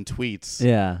thrown out in tweets.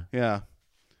 Yeah. Yeah.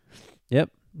 Yep.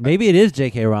 Maybe it is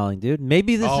J.K. Rowling, dude.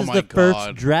 Maybe this is my the God.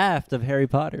 first draft of Harry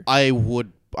Potter. I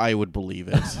would believe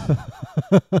it.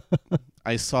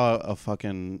 I saw a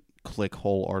fucking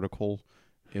ClickHole article.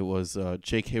 It was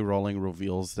J.K. Rowling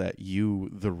reveals that you,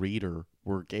 the reader,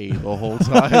 were gay the whole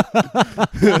time.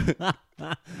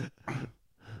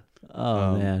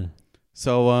 Oh man.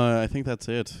 So I think that's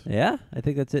it. Yeah, I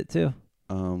think that's it too.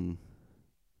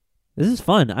 This is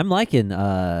fun. I'm liking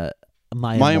My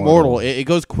Immortal. It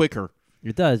goes quicker.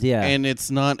 It does, yeah. And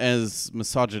it's not as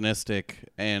misogynistic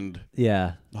and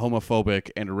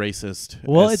homophobic and racist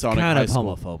well, as it's Sonic kind High of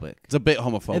School. homophobic. It's a bit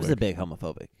homophobic. It's a bit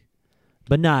homophobic.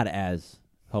 But not as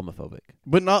homophobic.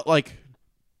 But not like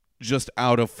just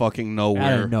out of fucking nowhere.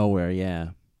 Out of nowhere, yeah.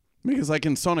 Because like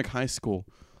in Sonic High School,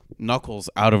 Knuckles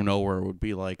out of nowhere would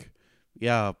be like,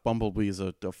 yeah, Bumblebee's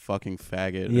a fucking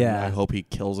faggot. Yeah. And I hope he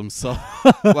kills himself.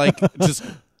 Like, just,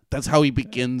 that's how he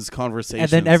begins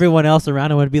conversations. And then everyone else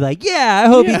around him would be like, yeah, I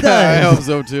hope he does. I hope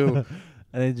so too.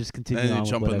 And then just continue And then on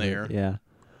jump with in the whatever. air. Yeah.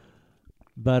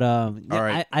 But All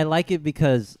right. I like it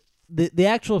because the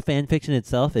actual fan fiction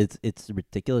itself, it's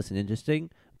ridiculous and interesting.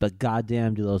 But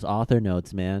goddamn, do those author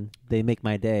notes, man. They make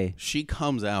my day. She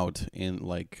comes out in,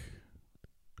 like,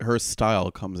 her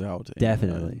style comes out.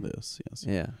 Definitely. In this, yes.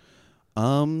 Yeah.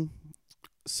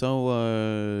 So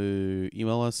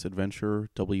email us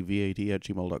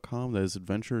adventurewvad@gmail.com. That is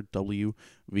adventure, W,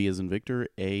 V as in Victor,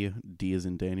 A, D as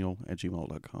in Daniel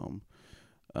 @gmail.com.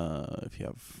 If you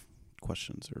have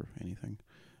questions or anything.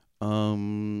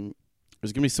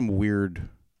 There's gonna be some weird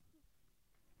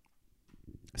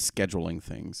scheduling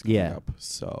things coming up.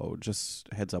 So just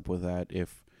heads up with that.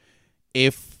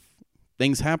 If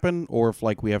things happen, or if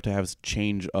like we have to have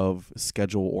change of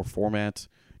schedule or format,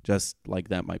 just like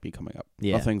that might be coming up.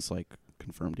 Yeah. Nothing's like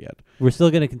confirmed yet. We're still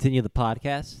going to continue the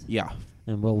podcast. Yeah.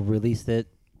 And we'll release it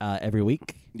every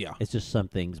week. Yeah. It's just some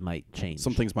things might change.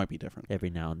 Some things might be different.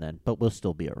 Every now and then. But we'll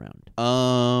still be around.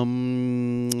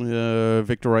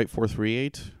 Victor Wright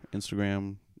 438,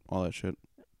 Instagram, all that shit.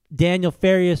 Daniel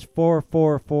Farias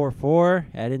 4444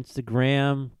 at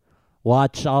Instagram.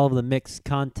 Watch all of the mixed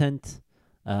content.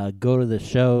 Go to the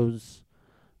shows.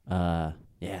 Yeah.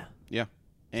 Yeah.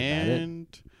 That's and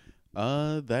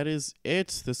that is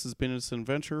it. This has been It's an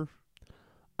Adventure.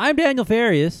 I'm Daniel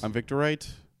Farias. I'm Victor Wright.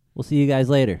 We'll see you guys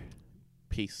later.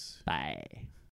 Peace. Bye.